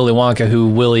assistant of Willy Wonka, who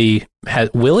Willy? I'm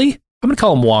going to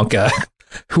call him Wonka.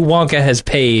 Who Wonka has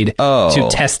paid to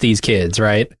test these kids,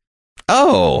 right?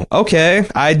 Oh, okay.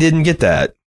 I didn't get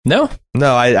that. No,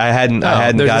 I hadn't. I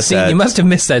hadn't got that. You must have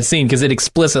missed that scene because it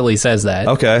explicitly says that.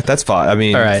 Okay, that's fine. I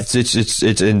mean, all right.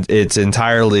 It's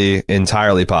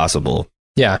entirely possible.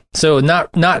 Yeah. So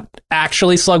not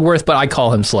actually Slugworth, but I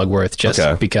call him Slugworth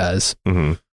just because.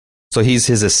 Mm-hmm. So he's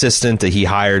his assistant that he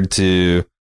hired to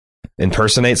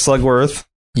impersonate Slugworth.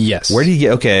 Yes. Where do you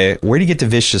get the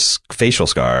vicious facial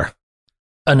scar?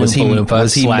 An Oompa Loompa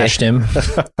slashed him.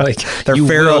 They're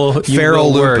feral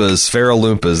Loompas. Feral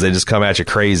Loompas. They just come at you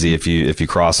crazy if you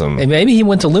cross them. And maybe he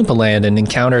went to Loompa Land and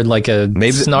encountered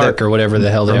a snark or whatever the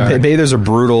hell they are. Maybe there's a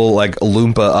brutal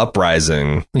Loompa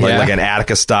uprising, like an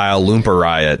Attica style Loompa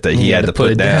riot that he had to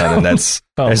put down, and that's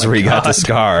where he got the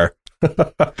scar.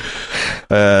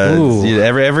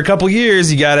 Every couple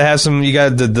years, you got to have some. You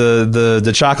got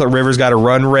the chocolate river's got to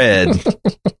run red.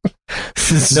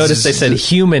 Notice they said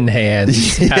human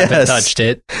hands haven't touched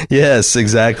it. Yes,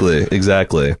 exactly.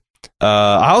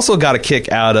 I also got a kick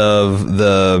out of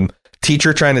the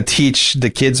teacher trying to teach the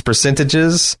kids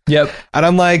percentages. Yep. And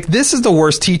I'm like, this is the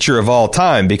worst teacher of all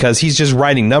time because he's just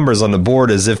writing numbers on the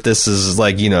board as if this is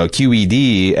like,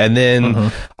 QED. And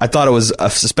then I thought it was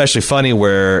especially funny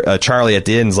where Charlie at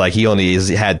the end is like, he only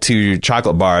had 2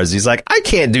 chocolate bars. He's like, I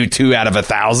can't do 2 out of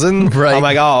 1,000. Right. I'm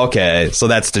like, oh, okay. So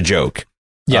that's the joke.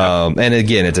 Yeah. And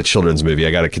again, it's a children's movie.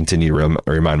 I got to continue to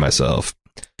remind myself.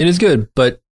 It is good,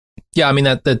 but yeah, I mean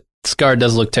that scar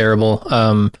does look terrible.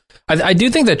 I do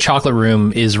think that Chocolate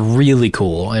Room is really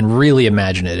cool and really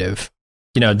imaginative.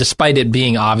 Despite it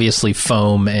being obviously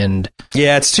foam and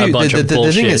it's too.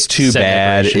 The thing that's too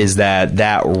bad is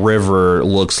that river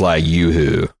looks like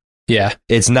Yoo-hoo. Yeah,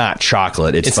 it's not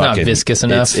chocolate. It's fucking, not viscous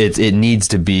enough. It needs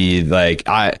to be like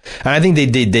I think they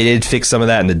did fix some of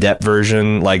that in the depth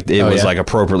version. Like it was like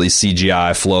appropriately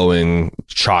CGI flowing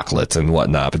chocolate and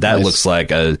whatnot. But that looks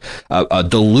like a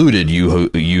diluted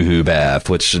Yoo-hoo bath,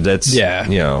 which that's I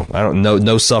don't know.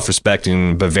 No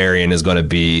self-respecting Bavarian is going to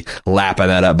be lapping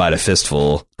that up by the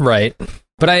fistful. Right,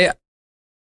 but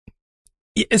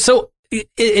so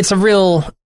it's a real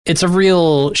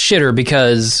shitter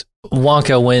because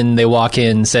Wonka, when they walk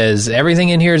in, says everything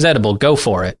in here is edible, go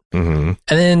for it. And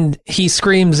then he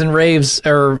screams and raves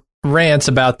or rants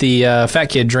about the fat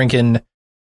kid drinking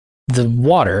the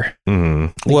water.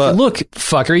 Well, look,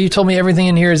 fucker, you told me everything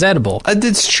in here is edible.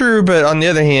 It's true, but on the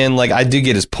other hand, like I do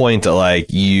get his point that like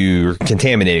you're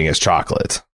contaminating his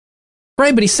chocolate.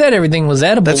 Right, but he said everything was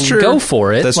edible. That's true. Go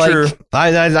for it. That's true.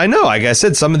 I know. Like I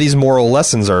said, some of these moral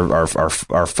lessons are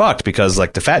fucked because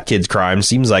like the fat kid's crime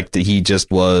seems like that he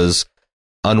just was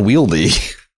unwieldy.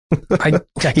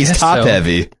 He's top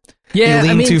heavy. Yeah, he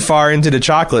leaned too far into the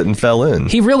chocolate and fell in.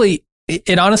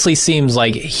 It honestly seems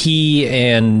like he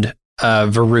and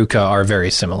Veruca are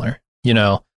very similar.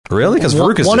 Really? Because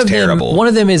Veruca's just terrible. One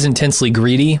of them is intensely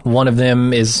greedy. One of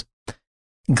them is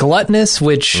gluttonous,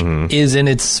 which is in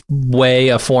its way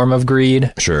a form of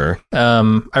greed. Sure.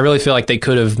 I really feel like they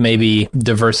could have maybe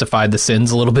diversified the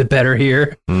sins a little bit better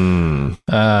here.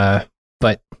 But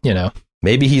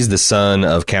maybe he's the son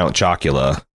of Count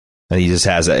Chocula and he just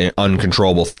has an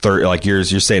uncontrollable thirst. Like you're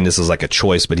saying this is like a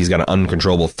choice, but he's got an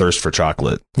uncontrollable thirst for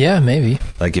chocolate. Yeah, maybe.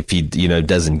 Like if he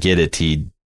doesn't get it, he'd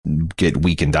get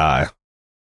weak and die.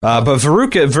 But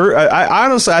Veruca, I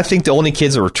honestly, I think the only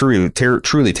kids that were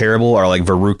truly terrible are like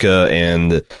Veruca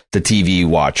and the TV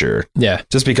watcher. Yeah.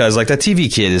 Just because like that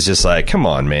TV kid is just like, come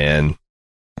on, man.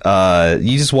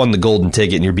 You just won the golden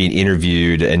ticket and you're being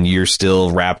interviewed and you're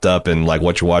still wrapped up in like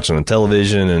what you're watching on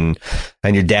television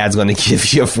and your dad's going to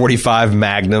give you a 45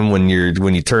 Magnum when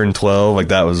you turn 12. Like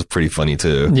that was pretty funny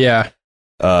too. Yeah.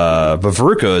 But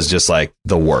Veruca is just like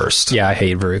the worst. Yeah. I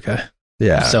hate Veruca.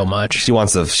 Yeah, so much. She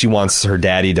wants her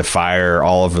daddy to fire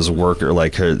all of his worker,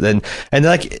 like her. And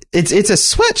like it's a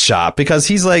sweatshop because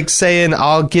he's like saying,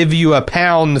 "I'll give you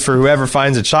 £1 for whoever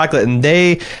finds a chocolate," and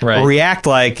they react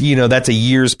like that's a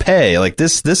year's pay. Like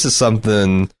this is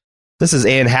something. This is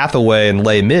Anne Hathaway and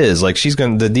Les Mis. Like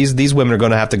these women are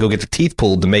going to have to go get their teeth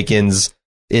pulled to make ends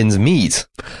meet.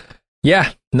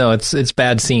 Yeah, no, it's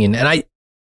bad scene, and I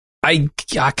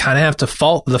kind of have to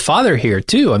fault the father here,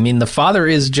 too. I mean, the father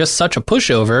is just such a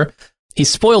pushover. He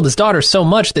spoiled his daughter so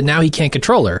much that now he can't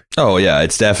control her. Oh, yeah.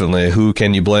 It's definitely who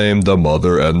can you blame? The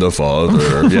mother and the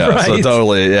father. Yeah. Right. So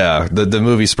totally. Yeah. The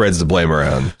movie spreads the blame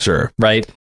around. Sure. Right.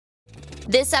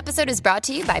 This episode is brought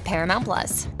to you by Paramount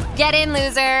Plus. Get in,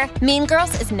 loser! Mean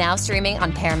Girls is now streaming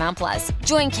on Paramount Plus.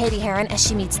 Join Katie Heron as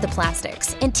she meets the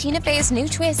plastics in Tina Fey's new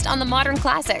twist on the modern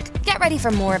classic. Get ready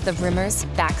for more of the rumors,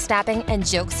 backstabbing, and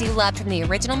jokes you loved from the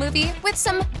original movie with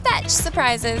some fetch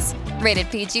surprises. Rated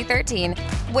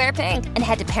PG-13. Wear pink and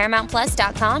head to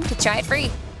ParamountPlus.com to try it free.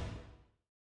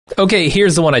 Okay,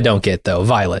 here's the one I don't get, though.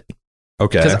 Violet.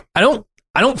 Okay. Because I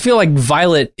don't feel like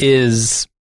Violet is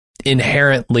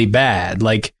inherently bad.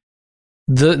 Like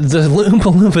the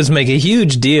Oompa Loompas make a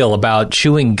huge deal about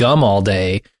chewing gum all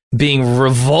day being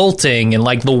revolting and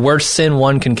like the worst sin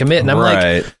one can commit, and I'm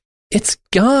like, it's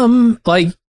gum, like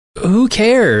who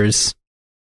cares?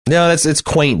 No, it's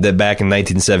quaint that back in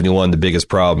 1971 the biggest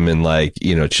problem in like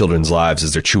children's lives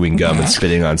is they're chewing gum and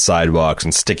spitting on sidewalks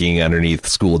and sticking underneath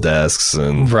school desks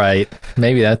and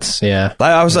maybe that's I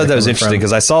always thought that was interesting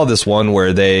because I saw this one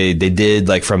where they did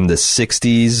like from the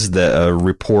 60s the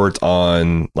report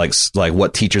on like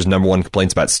what teachers' number one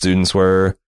complaints about students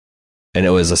were. And it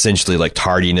was essentially like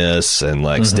tardiness and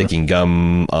like sticking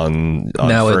gum on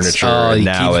now furniture.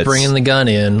 Now it's bringing the gun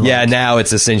in. Yeah, now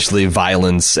it's essentially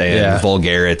violence and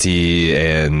vulgarity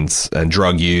and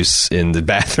drug use in the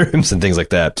bathrooms and things like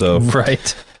that. So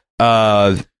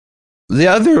the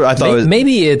other I thought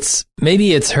maybe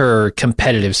it's her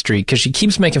competitive streak because she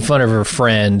keeps making fun of her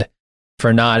friend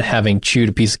for not having chewed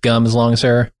a piece of gum as long as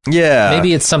her. Yeah.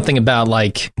 Maybe it's something about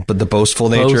but the boastful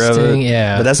nature of it.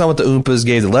 Yeah. But that's not what the Oompas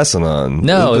gave the lesson on.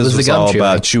 No, Oompas it was the gum all chewing.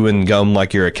 about chewing gum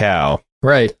like you're a cow.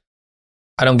 Right.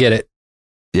 I don't get it.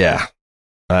 Yeah.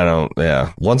 I don't.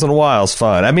 Yeah. Once in a while is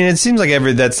fine. I mean, it seems like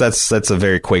that's a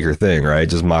very Quaker thing, right?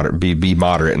 Just be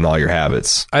moderate in all your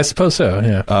habits. I suppose so.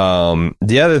 Yeah.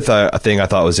 The other thing I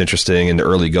thought was interesting in the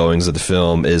early goings of the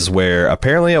film is where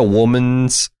apparently a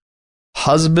woman's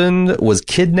husband was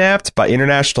kidnapped by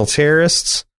international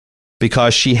terrorists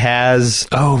because she has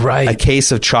a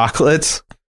case of chocolate.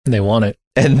 And they want it.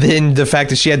 And then the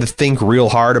fact that she had to think real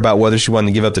hard about whether she wanted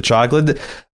to give up the chocolate.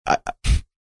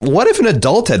 What if an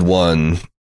adult had won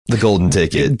the golden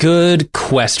ticket? Good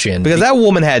question. Because that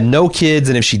woman had no kids,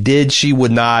 and if she did, she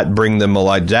would not bring them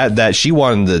alive. That she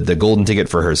wanted the golden ticket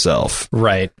for herself.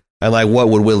 Right. And like, what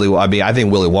would I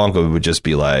think Willy Wonka would just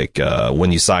be like, as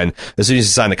soon as you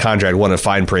sign the contract, one of the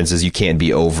fine prints is you can't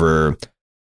be over,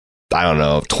 I don't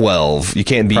know, 12. You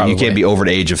can't be over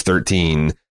the age of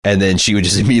 13. And then she would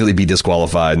just immediately be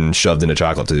disqualified and shoved in a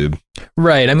chocolate tube.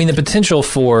 Right. I mean, the potential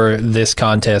for this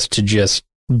contest to just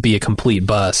be a complete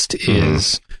bust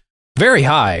is very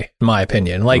high, in my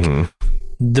opinion. Like,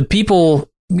 the people,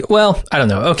 well, I don't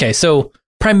know. Okay, so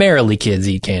primarily kids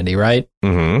eat candy, right?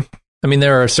 Mm-hmm. I mean,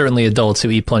 there are certainly adults who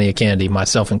eat plenty of candy,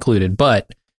 myself included, but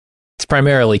it's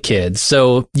primarily kids.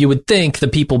 So you would think the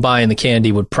people buying the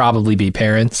candy would probably be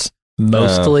parents,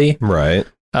 mostly. Right.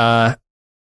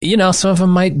 Some of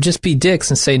them might just be dicks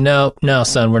and say, no,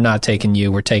 son, we're not taking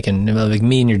you. We're taking, like,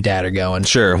 me and your dad are going.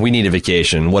 Sure, we need a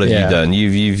vacation. What have you done?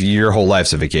 Your whole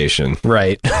life's a vacation.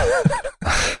 Right.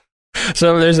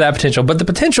 So there's that potential. But the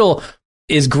potential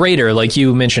is greater, like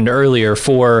you mentioned earlier,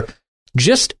 for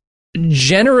just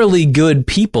generally good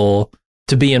people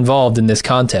to be involved in this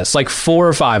contest. Like 4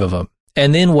 or 5 of them.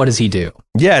 And then what does he do?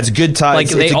 Yeah, it's a good time. Like,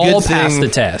 they all pass the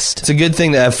test. It's a good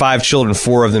thing to have 5 children.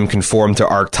 4 of them conform to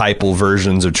archetypal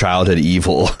versions of childhood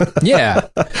evil. Yeah.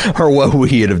 Or what would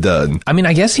he have done? I mean,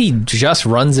 I guess he just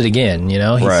runs it again, He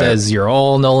says, you're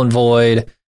all null and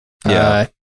void. Yeah.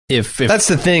 If that's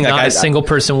the thing. Not a single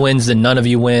person wins, then none of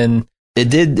you win. It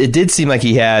did seem like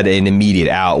he had an immediate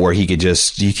out where he could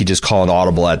just call an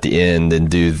audible at the end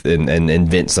and and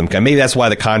invent some kind. Maybe that's why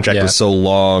the contract was so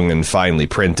long and finely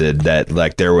printed that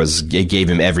like it gave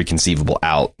him every conceivable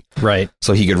out. Right.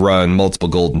 So he could run multiple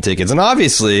golden tickets. And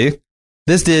obviously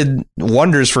this did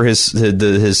wonders for his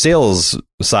sales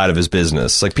side of his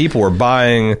business. Like, people were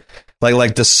buying.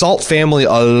 Like the Salt family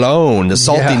alone, the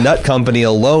Salty Nut Company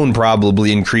alone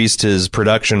probably increased his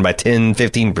production by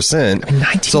 10-15%.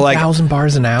 19,000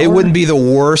 bars an hour? It wouldn't be the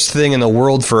worst thing in the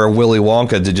world for a Willy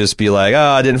Wonka to just be like,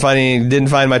 I didn't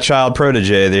find my child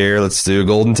protege there. Let's do a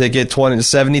golden ticket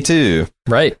 72.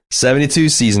 Right. 72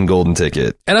 season golden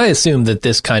ticket. And I assume that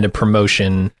this kind of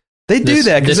promotion, do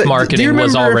that. This marketing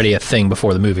was already a thing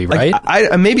before the movie, right?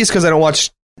 Like, maybe it's because I don't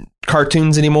watch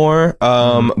cartoons anymore,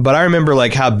 but I remember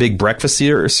like how big breakfast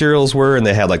cereals were, and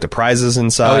they had like the prizes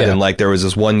inside, and like there was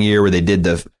this one year where they did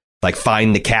the like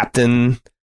find the captain.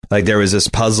 Like, there was this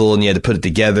puzzle and you had to put it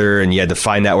together and you had to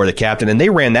find out where the captain, and they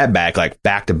ran that back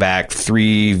to back 3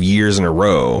 years in a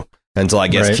row until I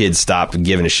guess kids stopped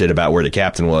giving a shit about where the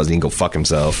captain was and he can go fuck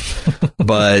himself.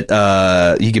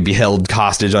 But he could be held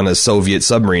hostage on a Soviet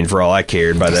submarine for all I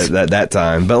cared by that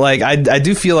time. But like, I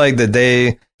do feel like that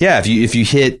if you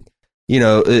hit,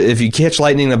 if you catch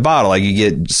lightning in a bottle, like you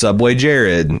get Subway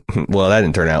Jared. Well, that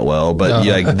didn't turn out well, but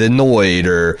like the Noid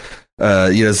or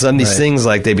some of these things,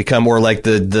 like they become more like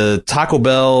the Taco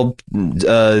Bell,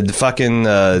 the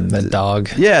dog.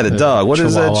 Yeah, the dog. What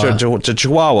Chihuahua. Is that?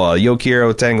 Chihuahua. Yo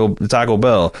quiero Taco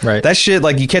Bell. Right. That shit,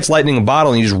 like you catch lightning in a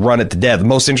bottle and you just run it to death. The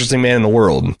most interesting man in the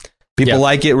world. People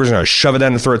like it. We're just going to shove it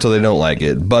down the throat till they don't like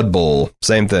it. Bud Bowl.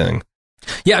 Same thing.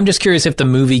 Yeah, I'm just curious if the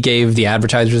movie gave the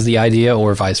advertisers the idea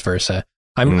or vice versa.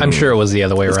 I'm sure it was the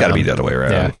other way around. It's got to be the other way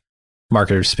around. Yeah.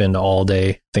 Marketers spend all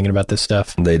day thinking about this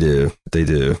stuff. They do.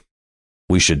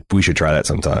 We should try that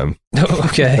sometime.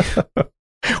 Okay.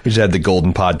 We should have the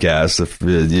Golden Podcast.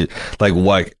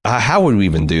 How would we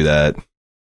even do that?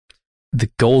 The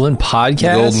Golden Podcast?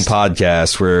 The Golden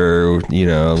Podcast, where, you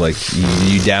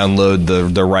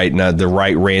download the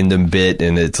right random bit,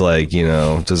 and it's like,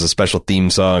 there's a special theme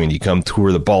song, and you come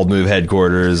tour the Bald Move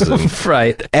headquarters. And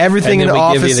right. Everything in the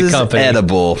office is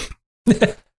edible.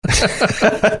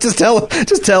 just tell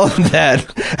them that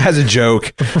as a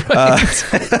joke. Right.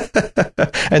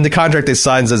 And the contract they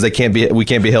signed says we can't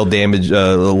be held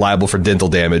liable for dental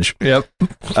damage. Yep.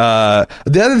 The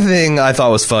other thing I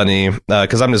thought was funny,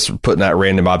 because I'm just putting out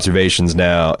random observations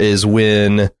now, is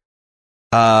when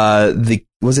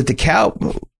the cow.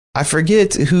 I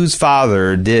forget whose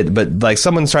father did, but like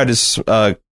someone tried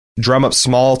to drum up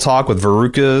small talk with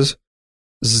Veruca's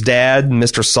dad,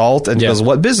 Mr. Salt, and he goes,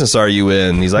 "What business are you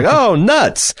in?" And he's like, "Oh,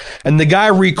 nuts." And the guy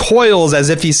recoils as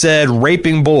if he said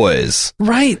raping boys.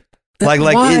 Right. Like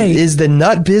is the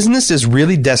nut business is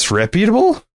really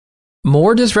disreputable?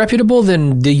 More disreputable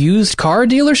than the used car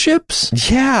dealerships?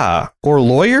 Yeah. Or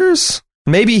lawyers?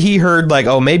 Maybe he heard like,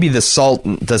 oh, maybe the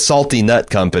Salty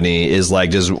Nut Company is like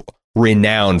just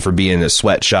renowned for being a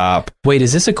sweatshop. Wait,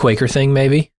 is this a Quaker thing,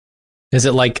 maybe? Is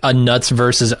it like a nuts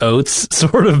versus oats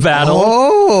sort of battle?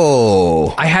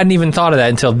 Oh. I hadn't even thought of that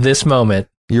until this moment.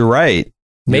 You're right.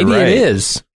 Maybe it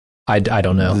is. I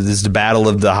don't know. This is the battle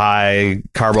of the high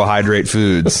carbohydrate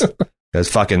foods. Those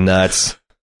fucking nuts.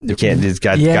 You can't, it's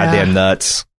got goddamn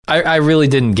nuts. I really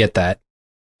didn't get that.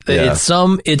 Yeah.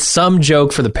 It's some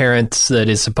joke for the parents that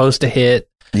is supposed to hit.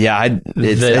 Yeah,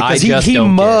 he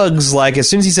mugs like as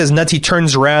soon as he says nuts, he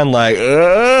turns around like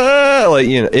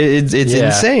it's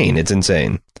insane. It's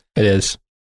insane. It is.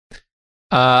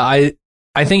 I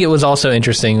think it was also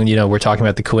interesting. You know, we're talking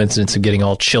about the coincidence of getting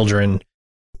all children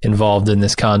involved in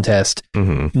this contest.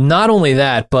 Mm-hmm. Not only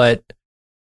that, but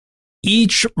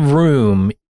each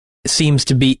room seems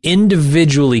to be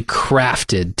individually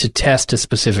crafted to test a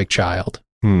specific child.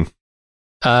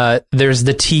 There's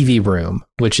the TV room,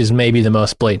 which is maybe the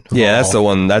most blatant. Yeah, that's the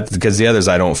one. That's because the others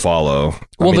I don't follow.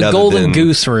 Well, the Golden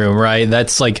Goose room, right?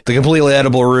 That's like the completely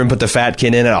edible room. Put the fat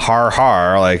kid in it.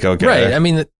 Har. Like, okay, right. I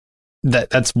mean,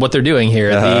 that's what they're doing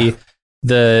here.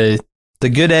 The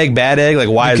good egg, bad egg. Like,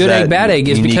 why is that? The good egg, bad egg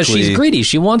is because she's greedy.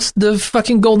 She wants the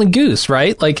fucking golden goose,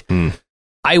 right? Like,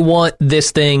 I want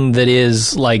this thing that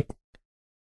is like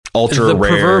ultra the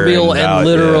rare, proverbial and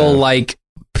literal like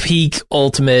peak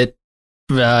ultimate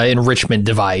enrichment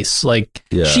device. Like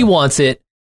she wants it.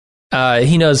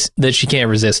 He knows that she can't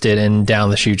resist it, and down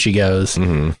the chute she goes.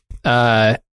 Mm-hmm.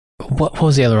 What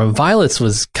was the other one? Violet's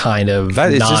was kind of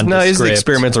nondescript. It's the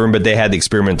experimental room, but they had the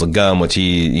experimental gum, which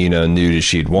he knew that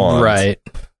she'd want. Right.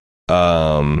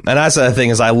 And that's the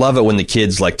thing is I love it when the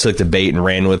kids like took the bait and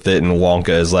ran with it, and Wonka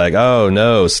is like, "Oh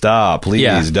no, stop,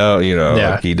 please don't."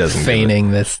 Like, he doesn't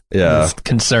feigning this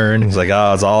concern. He's like,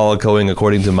 "Oh, it's all going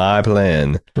according to my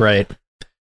plan." Right.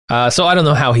 So I don't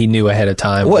know how he knew ahead of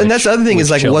time. Well, and that's the other thing is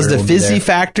like, was the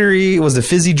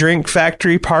fizzy drink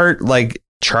factory part like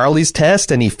Charlie's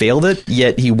test and he failed it,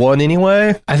 yet he won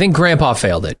anyway? I think Grandpa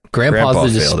failed it.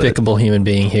 Grandpa's the despicable human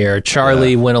being here.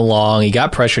 Charlie went along. He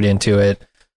got pressured into it.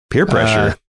 Peer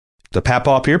pressure. The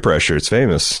Papaw peer pressure. It's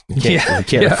famous. You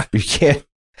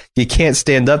can't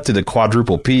stand up to the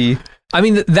quadruple P. I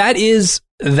mean, that is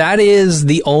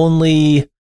the only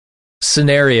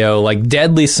scenario, like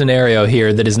deadly scenario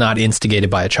here that is not instigated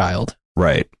by a child.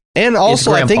 Right. And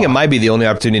also, I think it might be the only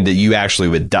opportunity that you actually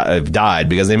would have died,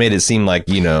 because they made it seem like,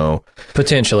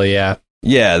 potentially, yeah.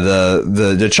 Yeah,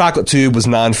 the chocolate tube was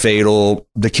non-fatal.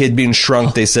 The kid being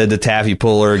shrunk, they said the taffy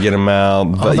puller, get him out.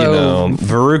 But,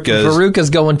 Veruca's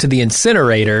going to the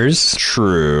incinerators.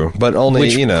 True. But only,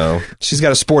 she's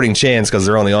got a sporting chance because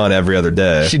they're only on every other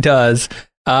day. She does.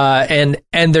 And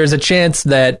there's a chance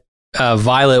that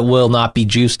Violet will not be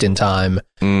juiced in time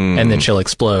and then she'll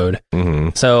explode.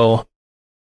 Mm-hmm. So...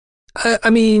 I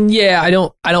mean, yeah, I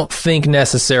don't think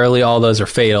necessarily all those are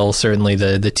fatal. Certainly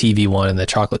the TV one and the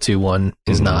chocolate tube one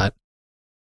is not.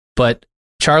 But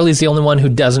Charlie's the only one who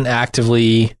doesn't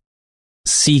actively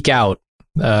seek out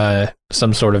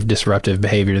some sort of disruptive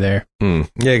behavior there. Yeah,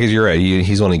 because you're right.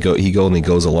 He only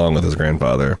goes along with his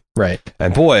grandfather. Right.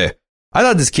 And boy, I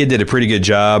thought this kid did a pretty good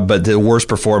job, but the worst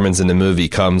performance in the movie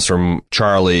comes from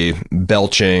Charlie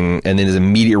belching and then his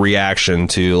immediate reaction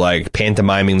to like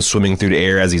pantomiming swimming through the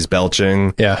air as he's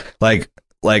belching. Yeah. Like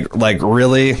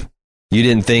really? You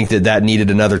didn't think that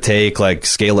needed another take? Like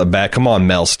scale it back? Come on,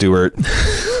 Mel Stewart.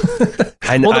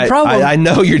 I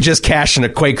know you're just cashing a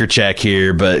Quaker check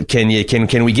here, but can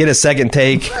we get a second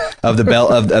take of the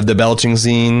of the belching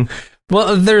scene?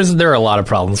 Well, there are a lot of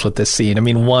problems with this scene. I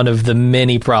mean, one of the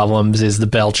many problems is the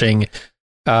belching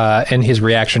and his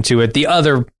reaction to it. The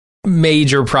other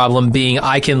major problem being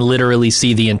I can literally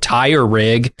see the entire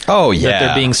rig that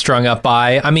they're being strung up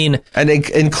by. I mean...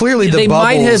 And clearly they bubbles...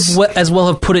 might have as well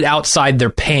have put it outside their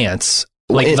pants,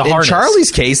 like the harness. In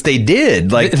Charlie's case, they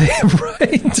did. Like,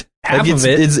 right. Half of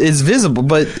it. It's visible,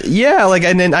 but yeah, like,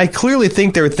 and then I clearly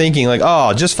think they were thinking like,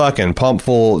 oh, just fucking pump it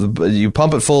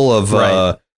full of...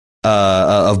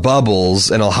 of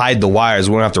bubbles and it'll hide the wires.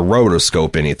 We don't have to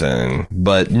rotoscope anything.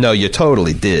 But no, you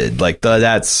totally did. Like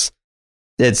it's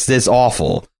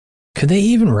awful. Could they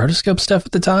even rotoscope stuff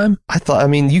at the time?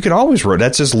 You can always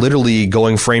that's just literally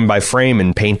going frame by frame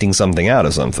and painting something out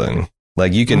of something.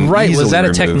 Like you can was that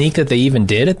a technique that they even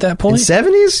did at that point? In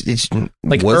 70s?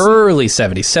 Like early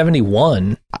 70s,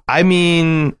 71. I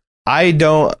mean, I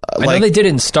know they did it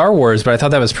in Star Wars, but I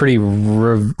thought that was pretty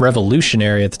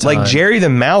revolutionary at the time. Like Jerry the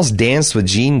Mouse danced with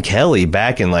Gene Kelly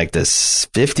back in like the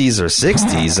 50s or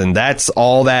 60s, and that's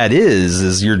all that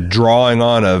is you're drawing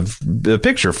on a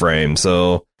picture frame.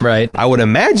 So right. I would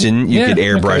imagine you could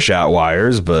airbrush out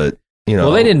wires, but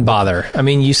well, they didn't bother. I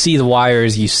mean, you see the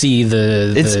wires, you see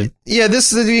the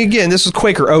this was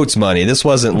Quaker Oats money. This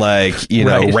wasn't like,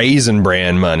 Raisin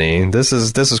Bran money. This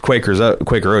is Quaker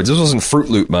Oats. This wasn't Fruit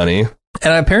Loop money.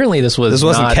 And apparently this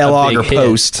wasn't Kellogg or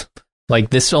Post. Like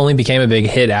this only became a big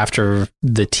hit after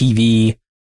the TV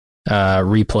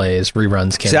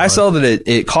reruns came out. I saw that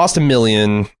it cost $1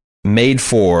 million, made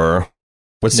 $4 million.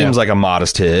 What seems like a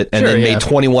modest hit, and then made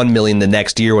 $21 million the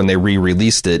next year when they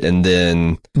re-released it, and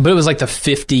then. But it was like the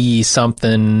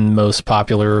 50-something most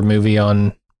popular movie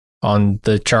on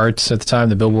the charts at the time,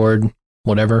 the Billboard,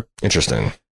 whatever.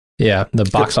 Interesting. Yeah, the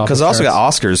box office. Because it also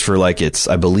got Oscars for like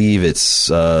I believe it's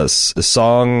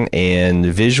song and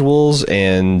visuals,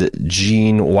 and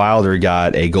Gene Wilder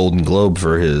got a Golden Globe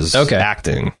for his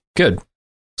acting. Good.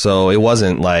 So it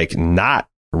wasn't like not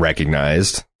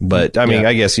recognized, but I mean,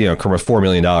 I guess $4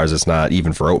 million. It's not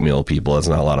even for oatmeal people. It's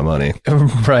not a lot of money,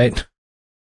 right?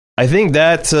 I think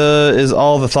that is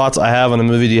all the thoughts I have on the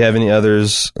movie. Do you have any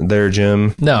others there,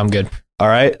 Jim? No, I'm good. All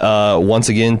right. Once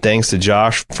again, thanks to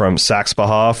Josh from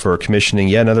Saxbaha for commissioning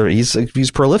yet another.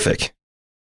 He's prolific.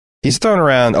 He's throwing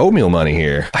around oatmeal money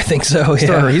here. I think so. He's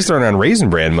throwing around Raisin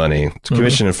Bran money to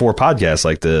commission 4 podcasts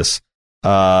like this.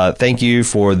 Thank you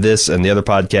for this and the other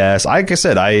podcasts. Like I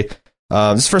said,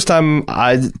 this is the first time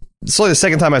it's only the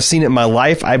second time I've seen it in my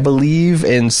life, I believe,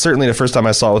 and certainly the first time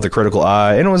I saw it with a critical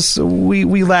eye. And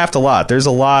we laughed a lot. There's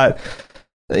a lot.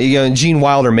 Gene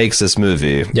Wilder makes this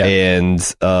movie, and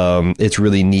it's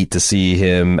really neat to see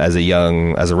him as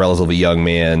a relatively young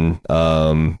man,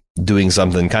 doing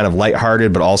something kind of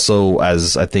lighthearted, but also,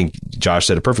 as I think Josh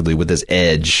said it perfectly, with this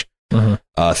edge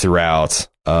throughout.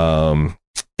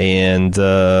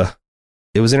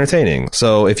 It was entertaining.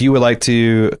 So if you would like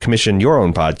to commission your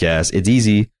own podcast, it's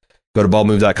easy. Go to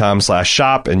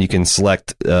baldmove.com/shop and you can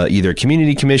select either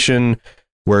community commission,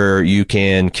 where you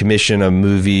can commission a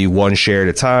movie 1 share at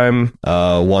a time.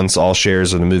 Once all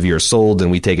shares of the movie are sold,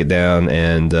 then we take it down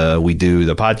and we do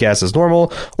the podcast as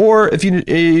normal. Or if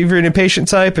you're an impatient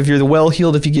type, if you're the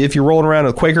well-heeled, if you're rolling around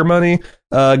with Quaker money,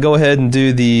 go ahead and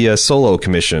do the solo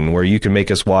commission, where you can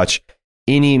make us watch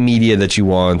any media that you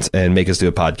want and make us do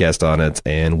a podcast on it,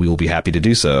 and we will be happy to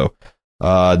do so.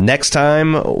 Next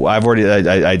time,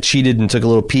 I cheated and took a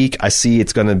little peek. I see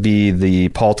it's going to be the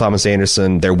Paul Thomas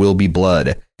Anderson There Will Be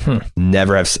Blood.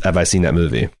 Never have I seen that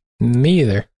movie. Me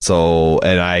either. So,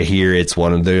 and I hear it's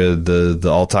one of the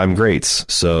all-time greats.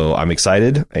 So I'm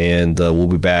excited, and we'll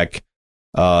be back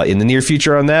in the near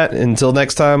future on that. Until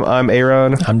next time, I'm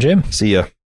Aaron. I'm Jim. See ya.